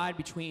the divide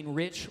between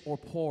rich or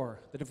poor,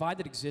 the divide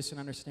that exists in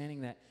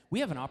understanding that we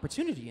have an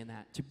opportunity in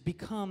that to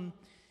become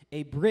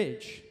a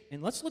bridge.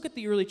 And let's look at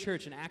the early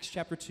church in Acts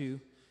chapter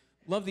 2.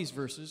 Love these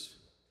verses,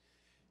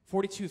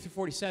 42 through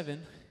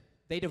 47.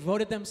 They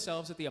devoted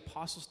themselves at the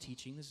apostles'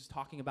 teaching. This is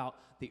talking about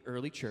the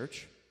early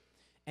church.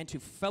 And to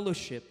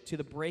fellowship, to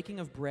the breaking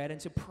of bread, and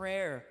to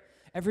prayer.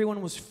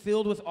 Everyone was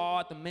filled with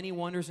awe at the many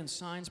wonders and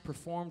signs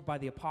performed by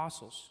the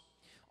apostles.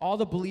 All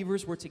the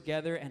believers were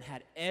together and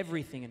had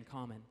everything in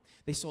common.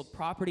 They sold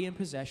property and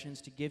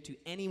possessions to give to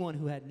anyone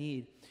who had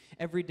need.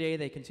 Every day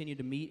they continued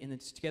to meet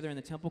together in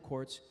the temple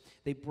courts.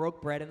 They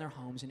broke bread in their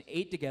homes and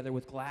ate together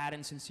with glad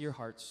and sincere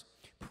hearts,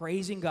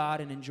 praising God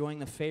and enjoying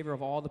the favor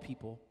of all the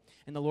people.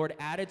 And the Lord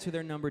added to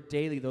their number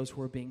daily those who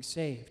were being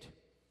saved.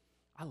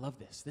 I love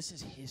this. This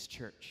is his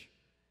church.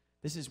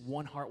 This is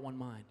one heart, one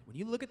mind. When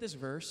you look at this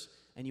verse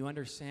and you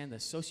understand the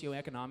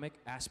socioeconomic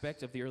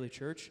aspect of the early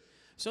church,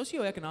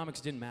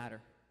 Socioeconomics didn't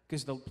matter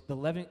because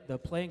the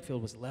playing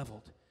field was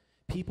leveled.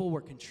 People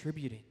were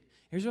contributing.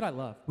 Here's what I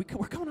love.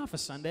 We're coming off a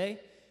Sunday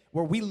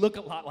where we look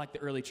a lot like the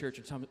early church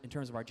in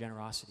terms of our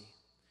generosity.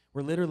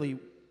 We're literally,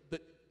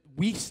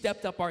 we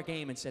stepped up our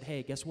game and said,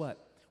 hey, guess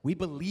what? We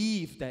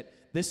believe that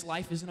this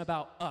life isn't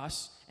about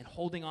us and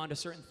holding on to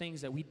certain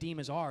things that we deem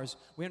as ours.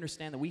 We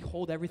understand that we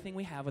hold everything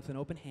we have with an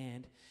open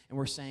hand, and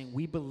we're saying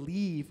we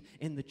believe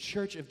in the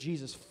church of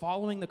Jesus,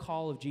 following the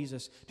call of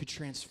Jesus to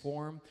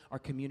transform our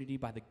community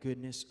by the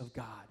goodness of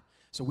God.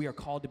 So we are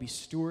called to be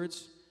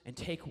stewards and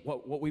take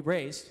what we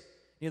raised,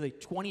 nearly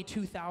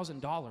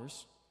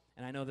 $22,000,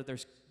 and I know that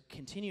there's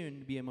continuing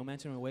to be a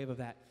momentum and a wave of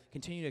that,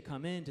 continue to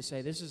come in to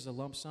say this is a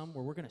lump sum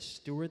where we're going to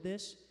steward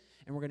this,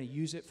 and we're going to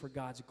use it for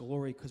God's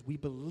glory because we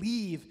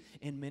believe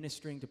in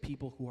ministering to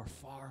people who are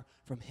far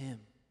from Him.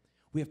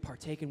 We have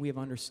partaken, we have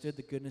understood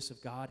the goodness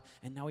of God,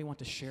 and now we want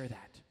to share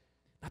that.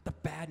 Not the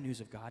bad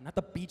news of God, not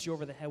the beat you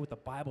over the head with the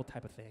Bible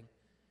type of thing,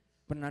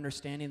 but an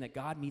understanding that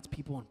God meets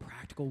people in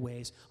practical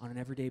ways on an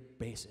everyday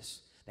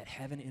basis, that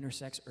heaven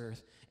intersects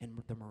earth,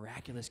 and the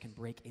miraculous can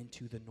break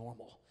into the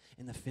normal,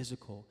 in the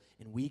physical,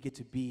 and we get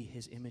to be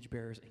His image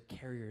bearers and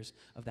carriers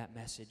of that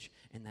message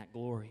and that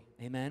glory.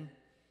 Amen?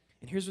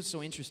 And here's what's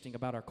so interesting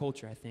about our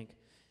culture, I think,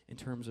 in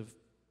terms of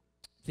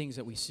things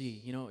that we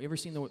see. You know, you ever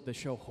seen the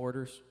show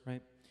Hoarders,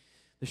 right?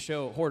 The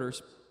show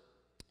Hoarders,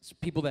 it's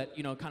people that,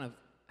 you know, kind of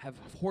have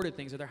hoarded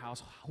things at their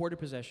house, hoarded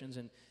possessions,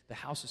 and the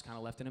house is kind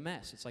of left in a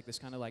mess. It's like this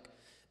kind of like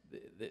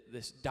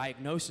this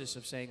diagnosis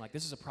of saying, like,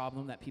 this is a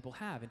problem that people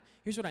have. And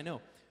here's what I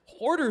know.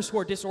 Hoarders who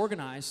are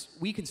disorganized,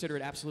 we consider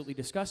it absolutely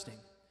disgusting.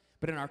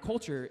 But in our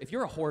culture, if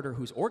you're a hoarder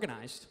who's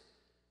organized,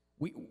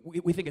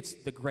 we think it's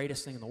the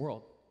greatest thing in the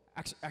world.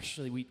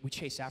 Actually, we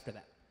chase after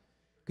that.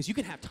 Because you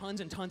can have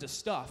tons and tons of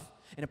stuff,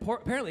 and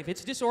apparently if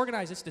it's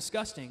disorganized, it's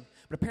disgusting,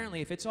 but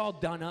apparently if it's all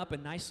done up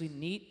and nicely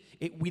neat,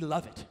 we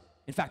love it.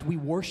 In fact, we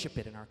worship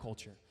it in our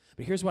culture.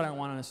 But here's what I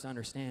want us to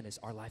understand is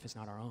our life is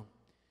not our own.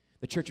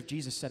 The Church of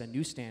Jesus set a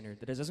new standard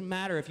that it doesn't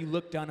matter if you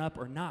look done up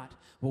or not,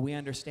 but we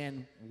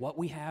understand what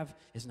we have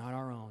is not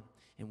our own,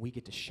 and we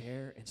get to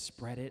share and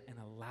spread it and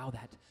allow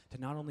that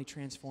to not only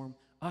transform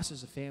us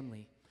as a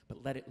family,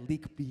 but let it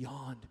leak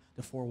beyond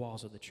the four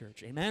walls of the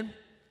church. Amen?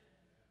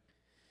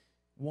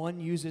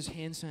 One uses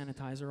hand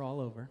sanitizer all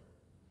over,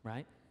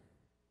 right?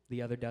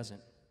 The other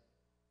doesn't.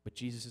 But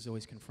Jesus is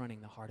always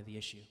confronting the heart of the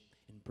issue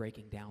and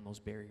breaking down those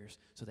barriers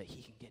so that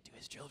He can get to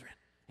His children.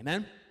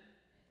 Amen?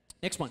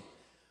 Next one.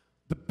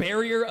 The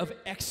barrier of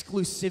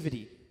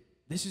exclusivity.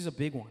 This is a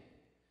big one.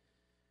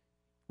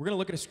 We're going to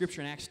look at a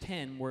scripture in Acts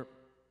 10 where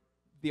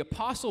the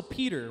Apostle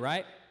Peter,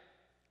 right?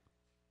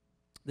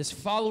 This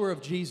follower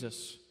of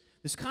Jesus,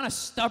 this kind of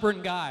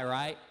stubborn guy,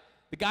 right?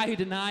 The guy who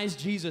denies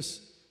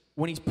Jesus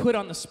when he's put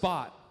on the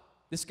spot.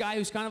 This guy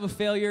who's kind of a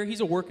failure, he's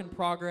a work in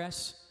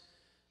progress.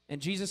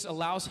 And Jesus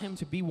allows him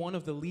to be one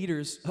of the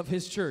leaders of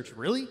His church.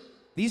 Really?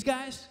 These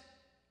guys?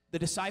 The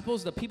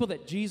disciples, the people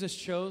that Jesus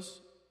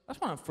chose? I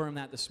just want to affirm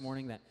that this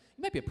morning, that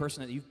you might be a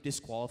person that you've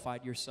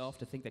disqualified yourself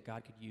to think that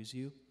God could use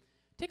you.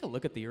 Take a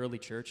look at the early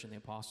church and the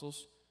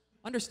apostles.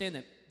 Understand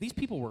that these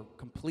people were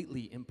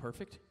completely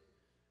imperfect,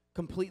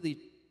 completely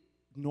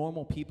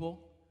normal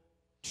people,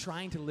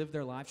 trying to live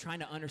their life, trying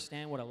to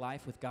understand what a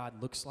life with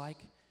God looks like.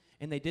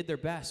 And they did their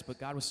best, but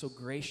God was so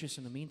gracious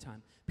in the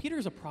meantime. Peter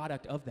is a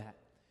product of that.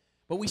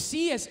 But we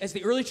see as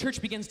the early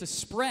church begins to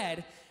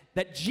spread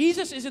that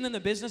Jesus isn't in the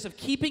business of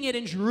keeping it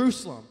in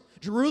Jerusalem.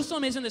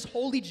 Jerusalem isn't this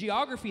holy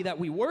geography that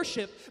we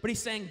worship, but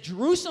He's saying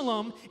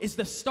Jerusalem is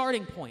the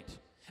starting point.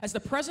 As the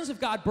presence of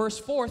God bursts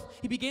forth,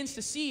 He begins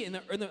to see, in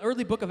the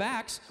early book of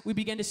Acts, we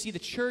begin to see the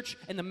church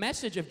and the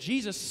message of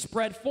Jesus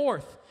spread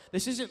forth.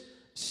 This isn't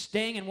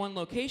staying in one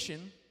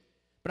location,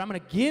 but I'm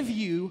going to give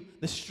you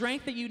the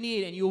strength that you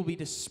need, and you will be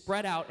to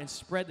spread out and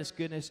spread this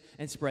goodness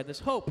and spread this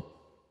hope.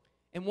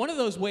 And one of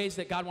those ways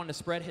that God wanted to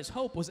spread His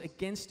hope was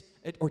against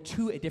or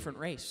to a different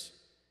race.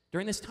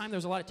 During this time, there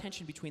was a lot of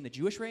tension between the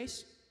Jewish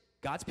race,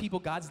 God's people,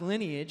 God's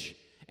lineage,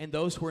 and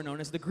those who are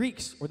known as the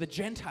Greeks or the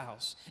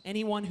Gentiles,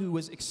 anyone who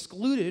was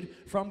excluded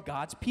from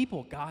God's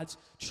people, God's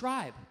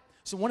tribe.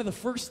 So one of the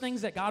first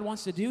things that God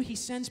wants to do, He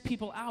sends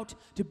people out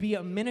to be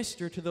a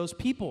minister to those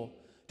people,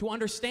 to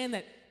understand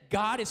that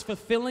God is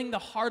fulfilling the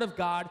heart of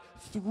God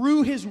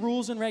through His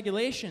rules and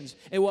regulations.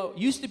 And what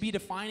used to be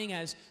defining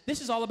as,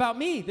 this is all about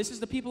me, this is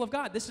the people of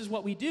God, this is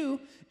what we do,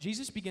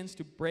 Jesus begins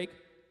to break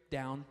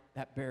down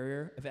that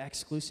barrier of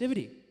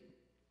exclusivity.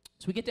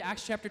 So we get to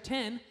Acts chapter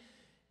 10,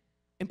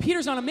 and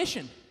Peter's on a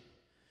mission.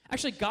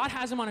 Actually, God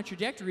has him on a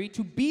trajectory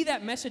to be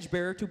that message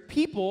bearer to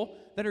people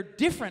that are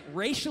different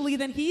racially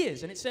than he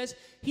is. And it says,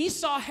 he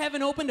saw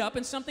heaven opened up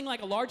and something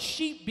like a large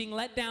sheep being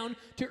let down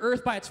to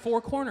earth by its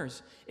four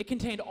corners. It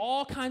contained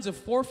all kinds of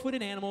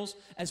four-footed animals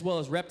as well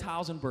as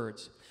reptiles and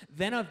birds.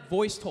 Then a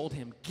voice told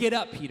him, "Get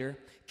up, Peter,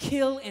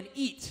 kill and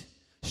eat."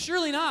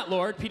 "Surely not,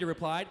 Lord," Peter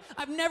replied.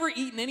 "I've never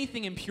eaten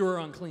anything impure or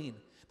unclean."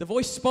 The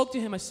voice spoke to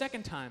him a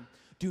second time.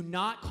 "Do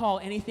not call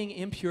anything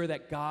impure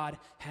that God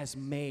has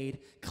made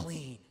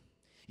clean."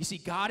 You see,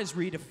 God is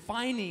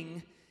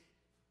redefining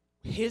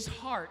His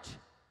heart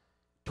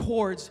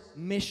towards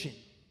mission.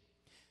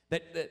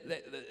 That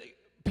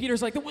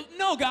Peter's like,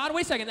 no, God,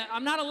 wait a second.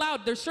 I'm not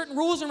allowed. There's certain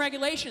rules and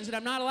regulations that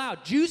I'm not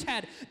allowed. Jews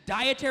had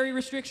dietary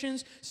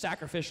restrictions,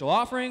 sacrificial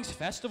offerings,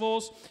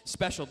 festivals,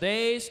 special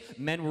days.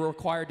 Men were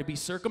required to be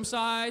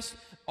circumcised.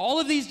 All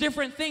of these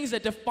different things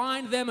that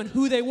defined them and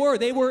who they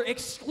were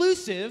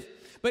exclusive.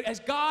 But as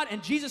God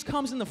and Jesus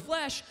comes in the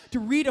flesh to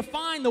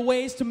redefine the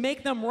ways to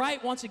make them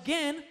right once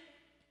again,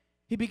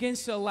 he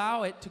begins to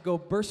allow it to go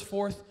burst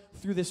forth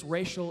through this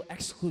racial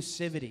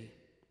exclusivity.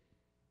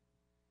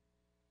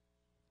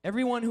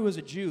 Everyone who was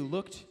a Jew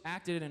looked,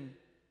 acted, and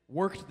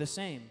worked the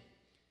same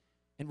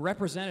and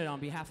represented on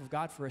behalf of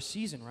God for a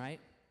season, right?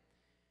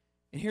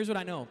 And here's what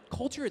I know.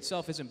 Culture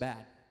itself isn't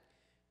bad,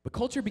 but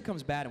culture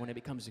becomes bad when it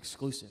becomes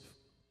exclusive.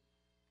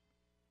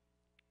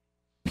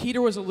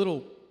 Peter was a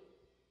little,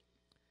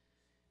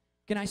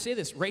 can I say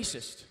this,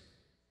 racist,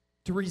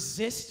 to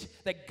resist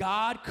that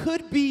God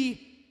could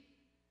be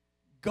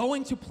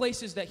going to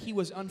places that he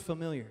was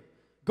unfamiliar,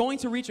 going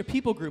to reach a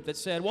people group that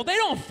said, well, they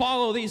don't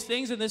follow these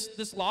things in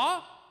this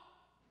law.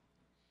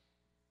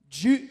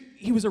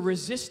 He was a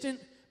resistant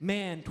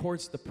man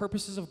towards the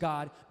purposes of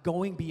God,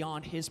 going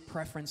beyond his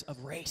preference of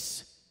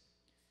race.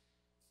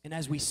 And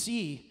as we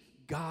see,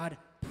 God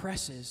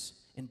presses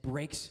and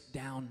breaks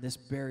down this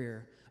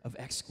barrier of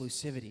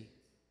exclusivity.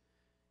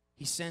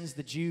 He sends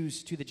the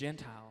Jews to the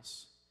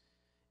Gentiles,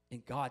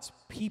 and God's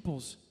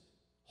people's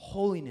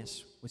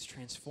holiness was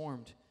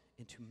transformed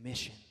into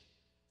mission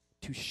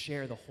to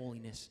share the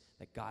holiness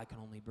that God can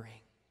only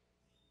bring.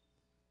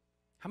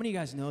 How many of you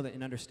guys know that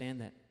and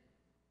understand that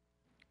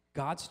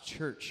God's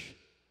church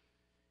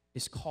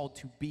is called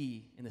to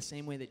be, in the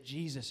same way that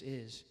Jesus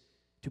is,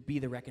 to be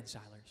the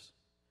reconcilers?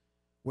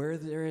 Where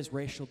there is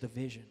racial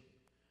division,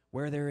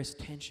 where there is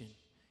tension,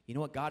 you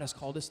know what God has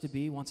called us to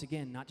be? Once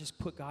again, not just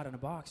put God in a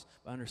box,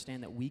 but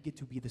understand that we get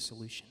to be the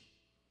solution.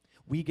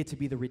 We get to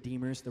be the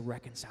redeemers, the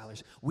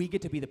reconcilers. We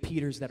get to be the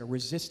Peters that are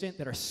resistant,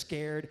 that are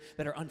scared,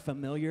 that are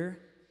unfamiliar.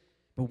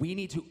 But we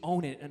need to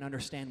own it and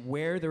understand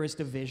where there is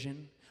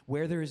division,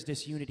 where there is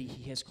disunity,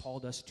 he has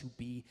called us to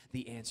be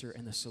the answer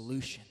and the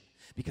solution.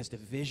 Because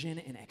division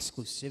and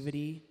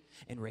exclusivity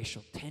and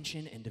racial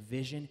tension and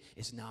division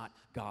is not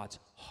God's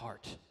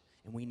heart.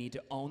 And we need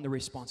to own the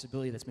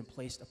responsibility that's been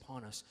placed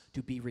upon us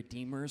to be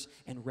redeemers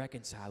and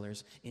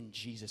reconcilers in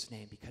Jesus'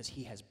 name, because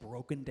he has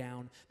broken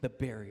down the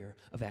barrier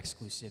of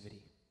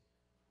exclusivity.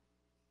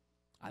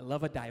 I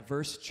love a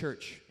diverse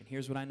church, and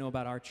here's what I know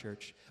about our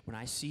church. When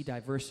I see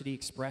diversity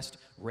expressed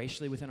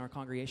racially within our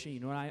congregation,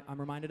 you know what I'm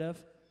reminded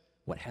of?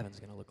 What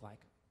heaven's going to look like.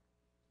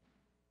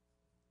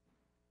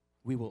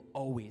 We will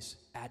always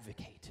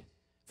advocate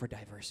for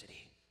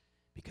diversity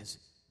because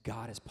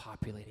God is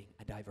populating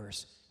a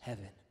diverse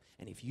heaven.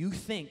 And if you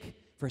think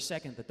for a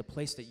second that the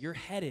place that you're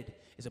headed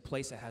is a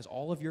place that has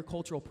all of your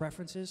cultural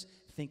preferences,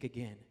 think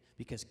again,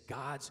 because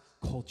God's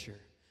culture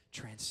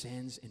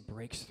transcends and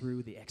breaks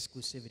through the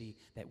exclusivity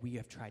that we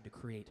have tried to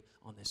create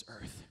on this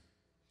earth.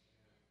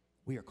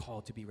 We are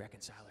called to be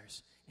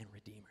reconcilers and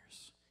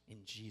redeemers in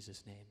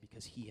Jesus' name,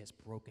 because he has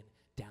broken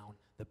down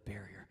the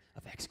barrier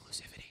of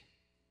exclusivity.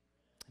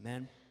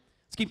 Amen.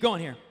 Let's keep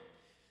going here.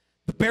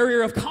 The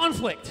barrier of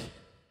conflict.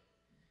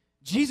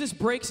 Jesus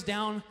breaks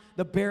down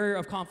the barrier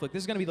of conflict.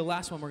 This is going to be the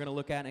last one we're going to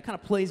look at, and it kind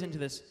of plays into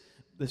this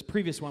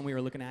previous one we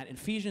were looking at. In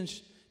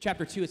Ephesians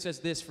chapter 2, it says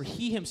this: "For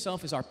he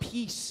himself is our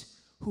peace,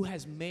 who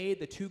has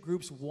made the two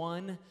groups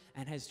one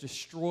and has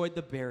destroyed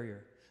the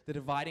barrier, the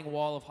dividing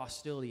wall of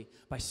hostility,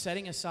 by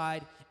setting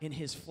aside in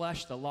his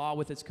flesh the law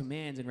with its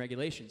commands and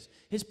regulations.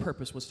 His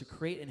purpose was to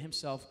create in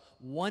himself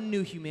one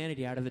new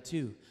humanity out of the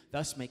two,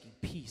 thus making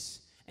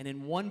peace, and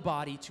in one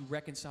body to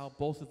reconcile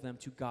both of them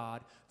to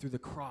God through the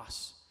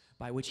cross,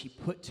 by which he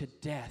put to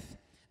death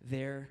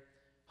their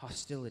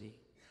hostility."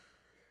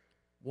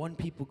 One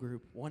people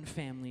group, one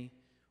family,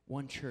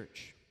 one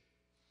church.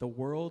 The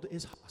world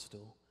is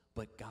hostile,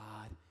 but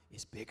God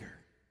is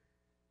bigger.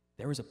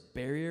 There is a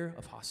barrier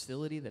of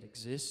hostility that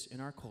exists in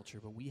our culture,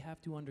 but we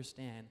have to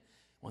understand,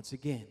 once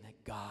again,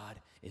 that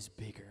God is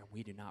bigger, and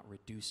we do not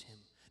reduce him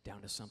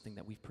down to something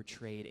that we've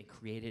portrayed and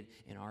created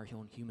in our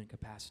own human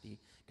capacity,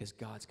 because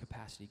God's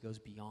capacity goes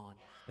beyond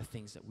the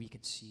things that we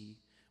can see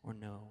or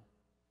know.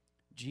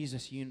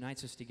 Jesus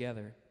unites us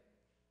together,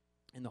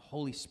 and the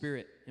Holy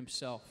Spirit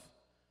himself,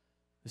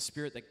 the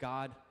Spirit that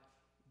God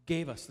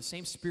gave us, the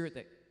same Spirit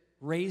that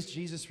raised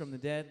Jesus from the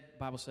dead, the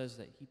Bible says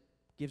that he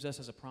gives us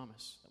as a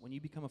promise that when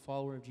you become a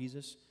follower of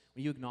Jesus,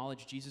 when you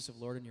acknowledge Jesus as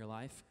Lord in your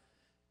life,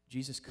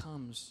 Jesus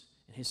comes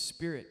and his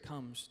Spirit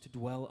comes to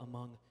dwell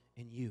among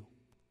in you.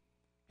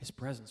 His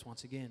presence,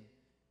 once again,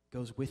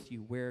 goes with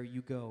you where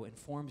you go,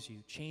 informs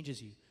you,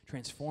 changes you,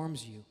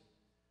 transforms you,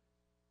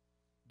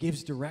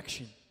 gives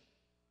direction,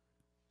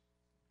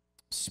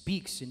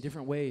 speaks in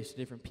different ways to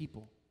different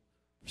people.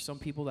 For some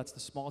people, that's the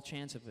small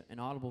chance of an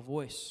audible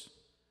voice.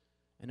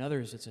 And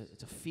others, it's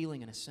a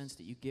feeling and a sense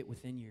that you get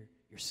within your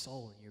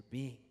soul and your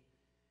being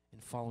in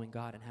following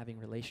God and having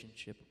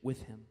relationship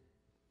with him.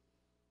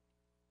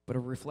 But a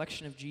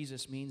reflection of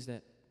Jesus means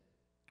that,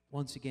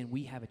 once again,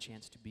 we have a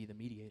chance to be the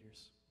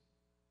mediators.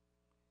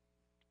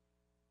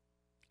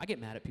 I get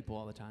mad at people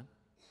all the time.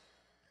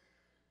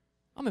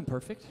 I'm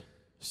imperfect.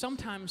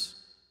 Sometimes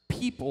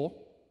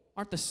people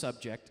aren't the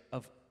subject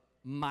of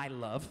my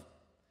love.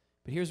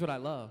 But here's what I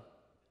love.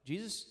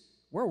 Jesus,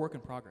 we're a work in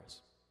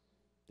progress.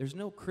 There's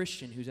no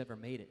Christian who's ever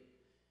made it.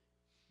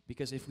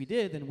 Because if we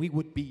did, then we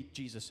would be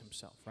Jesus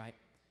himself, right?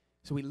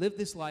 So we live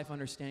this life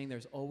understanding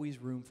there's always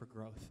room for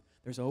growth.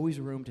 There's always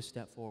room to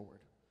step forward.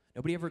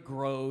 Nobody ever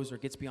grows or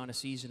gets beyond a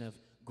season of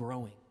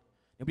growing.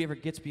 Nobody ever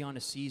gets beyond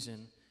a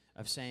season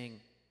of saying,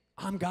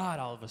 I'm God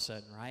all of a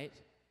sudden, right?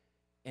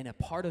 And a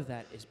part of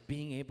that is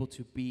being able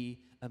to be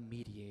a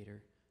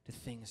mediator to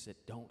things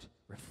that don't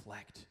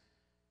reflect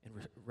and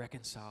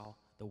reconcile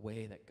the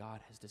way that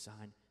God has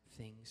designed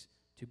things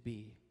to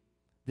be.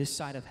 This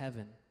side of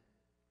heaven,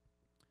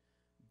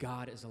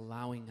 God is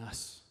allowing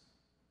us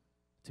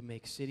to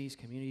make cities,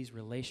 communities,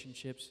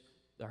 relationships,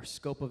 our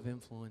scope of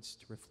influence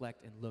to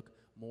reflect and look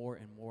more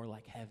and more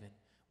like heaven.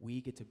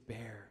 We get to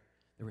bear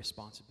the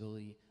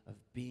responsibility of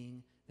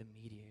being the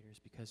mediators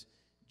because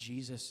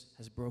Jesus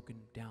has broken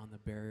down the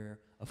barrier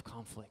of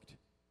conflict.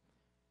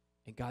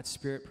 And God's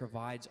Spirit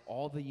provides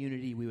all the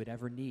unity we would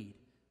ever need,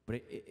 but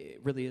it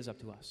really is up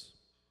to us.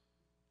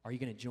 Are you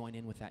going to join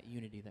in with that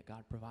unity that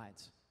God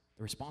provides?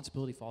 The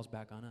responsibility falls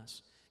back on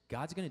us.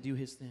 God's going to do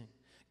his thing.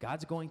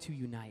 God's going to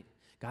unite.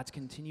 God's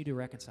continue to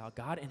reconcile.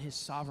 God in his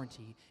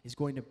sovereignty is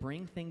going to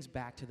bring things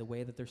back to the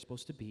way that they're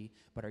supposed to be,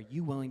 but are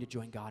you willing to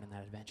join God in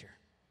that adventure?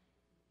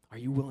 Are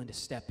you willing to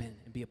step in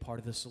and be a part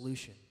of the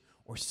solution?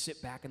 Or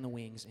sit back in the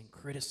wings and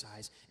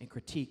criticize and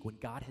critique when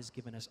God has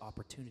given us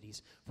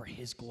opportunities for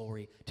his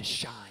glory to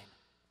shine?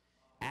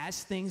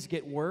 As things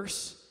get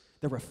worse,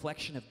 the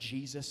reflection of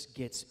Jesus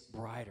gets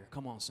brighter.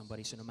 Come on,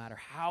 somebody. So no matter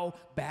how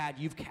bad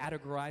you've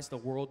categorized the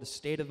world, the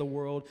state of the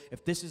world,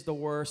 if this is the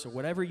worst or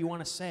whatever you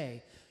want to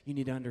say, you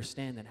need to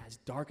understand that as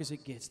dark as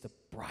it gets, the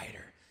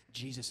brighter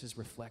Jesus'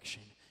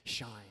 reflection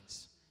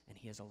shines. And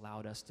he has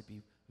allowed us to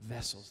be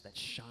vessels that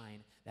shine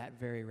that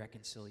very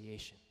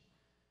reconciliation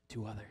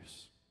to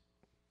others.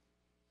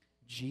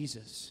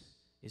 Jesus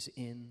is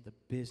in the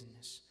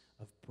business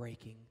of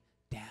breaking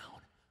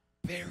down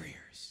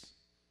barriers.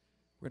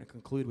 We're going to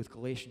conclude with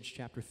Galatians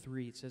chapter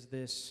 3. It says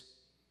this: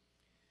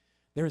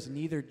 there is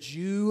neither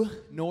Jew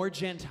nor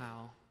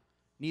Gentile,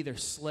 neither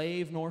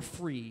slave nor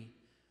free,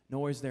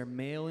 nor is there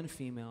male and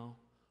female,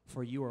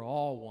 for you are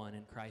all one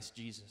in Christ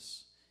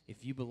Jesus.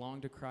 If you belong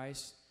to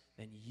Christ,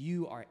 then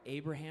you are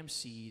Abraham's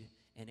seed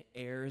and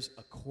heirs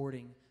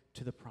according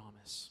to the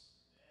promise.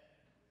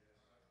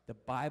 The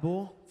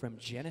Bible, from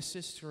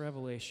Genesis to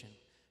Revelation,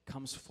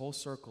 comes full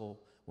circle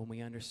when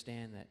we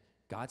understand that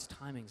God's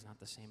timing is not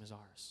the same as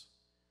ours.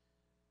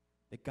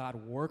 That God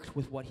worked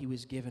with what he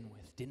was given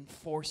with, didn't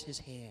force his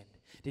hand,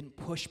 didn't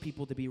push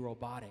people to be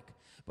robotic,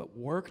 but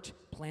worked,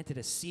 planted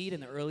a seed in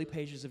the early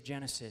pages of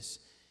Genesis,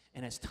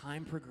 and as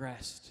time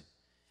progressed,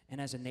 and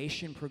as a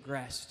nation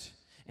progressed,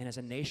 and as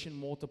a nation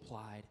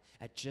multiplied,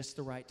 at just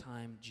the right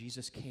time,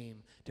 Jesus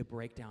came to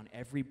break down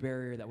every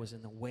barrier that was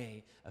in the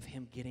way of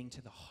him getting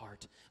to the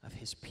heart of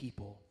his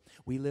people.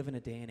 We live in a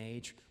day and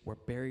age where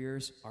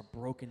barriers are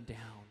broken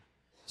down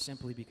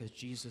simply because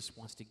Jesus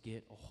wants to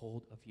get a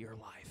hold of your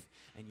life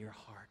and your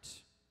heart.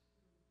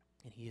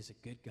 And he is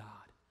a good God,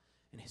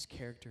 and his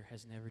character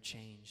has never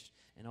changed.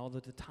 And although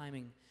the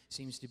timing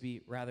seems to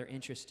be rather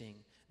interesting,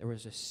 there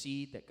was a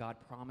seed that God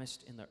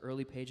promised in the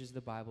early pages of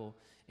the Bible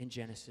in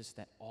Genesis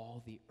that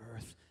all the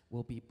earth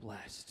will be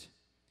blessed.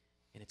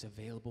 And it's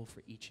available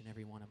for each and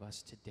every one of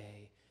us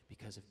today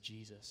because of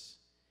Jesus.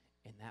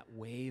 And that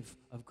wave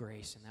of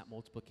grace and that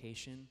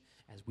multiplication,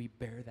 as we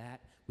bear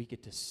that, we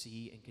get to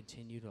see and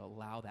continue to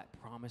allow that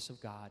promise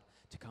of God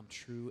to come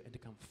true and to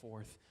come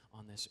forth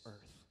on this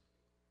earth.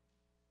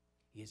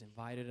 He has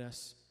invited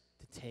us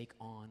to take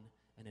on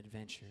an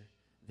adventure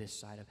this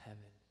side of heaven,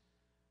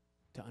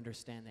 to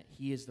understand that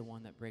he is the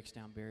one that breaks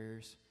down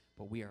barriers,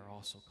 but we are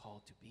also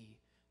called to be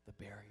the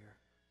barrier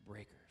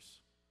breakers.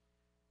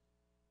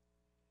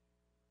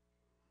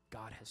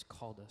 God has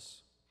called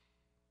us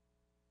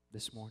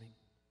this morning.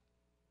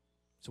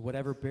 So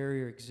whatever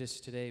barrier exists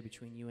today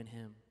between you and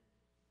him,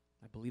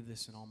 I believe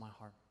this in all my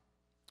heart,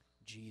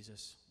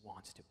 Jesus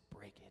wants to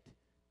break it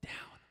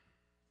down.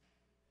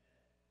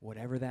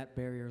 Whatever that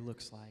barrier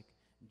looks like,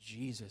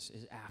 Jesus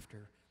is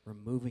after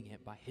removing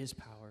it by his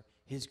power,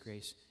 his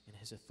grace, and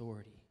his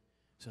authority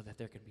so that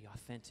there can be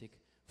authentic,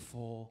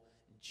 full,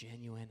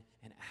 genuine,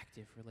 and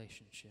active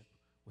relationship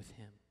with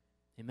him.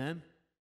 Amen?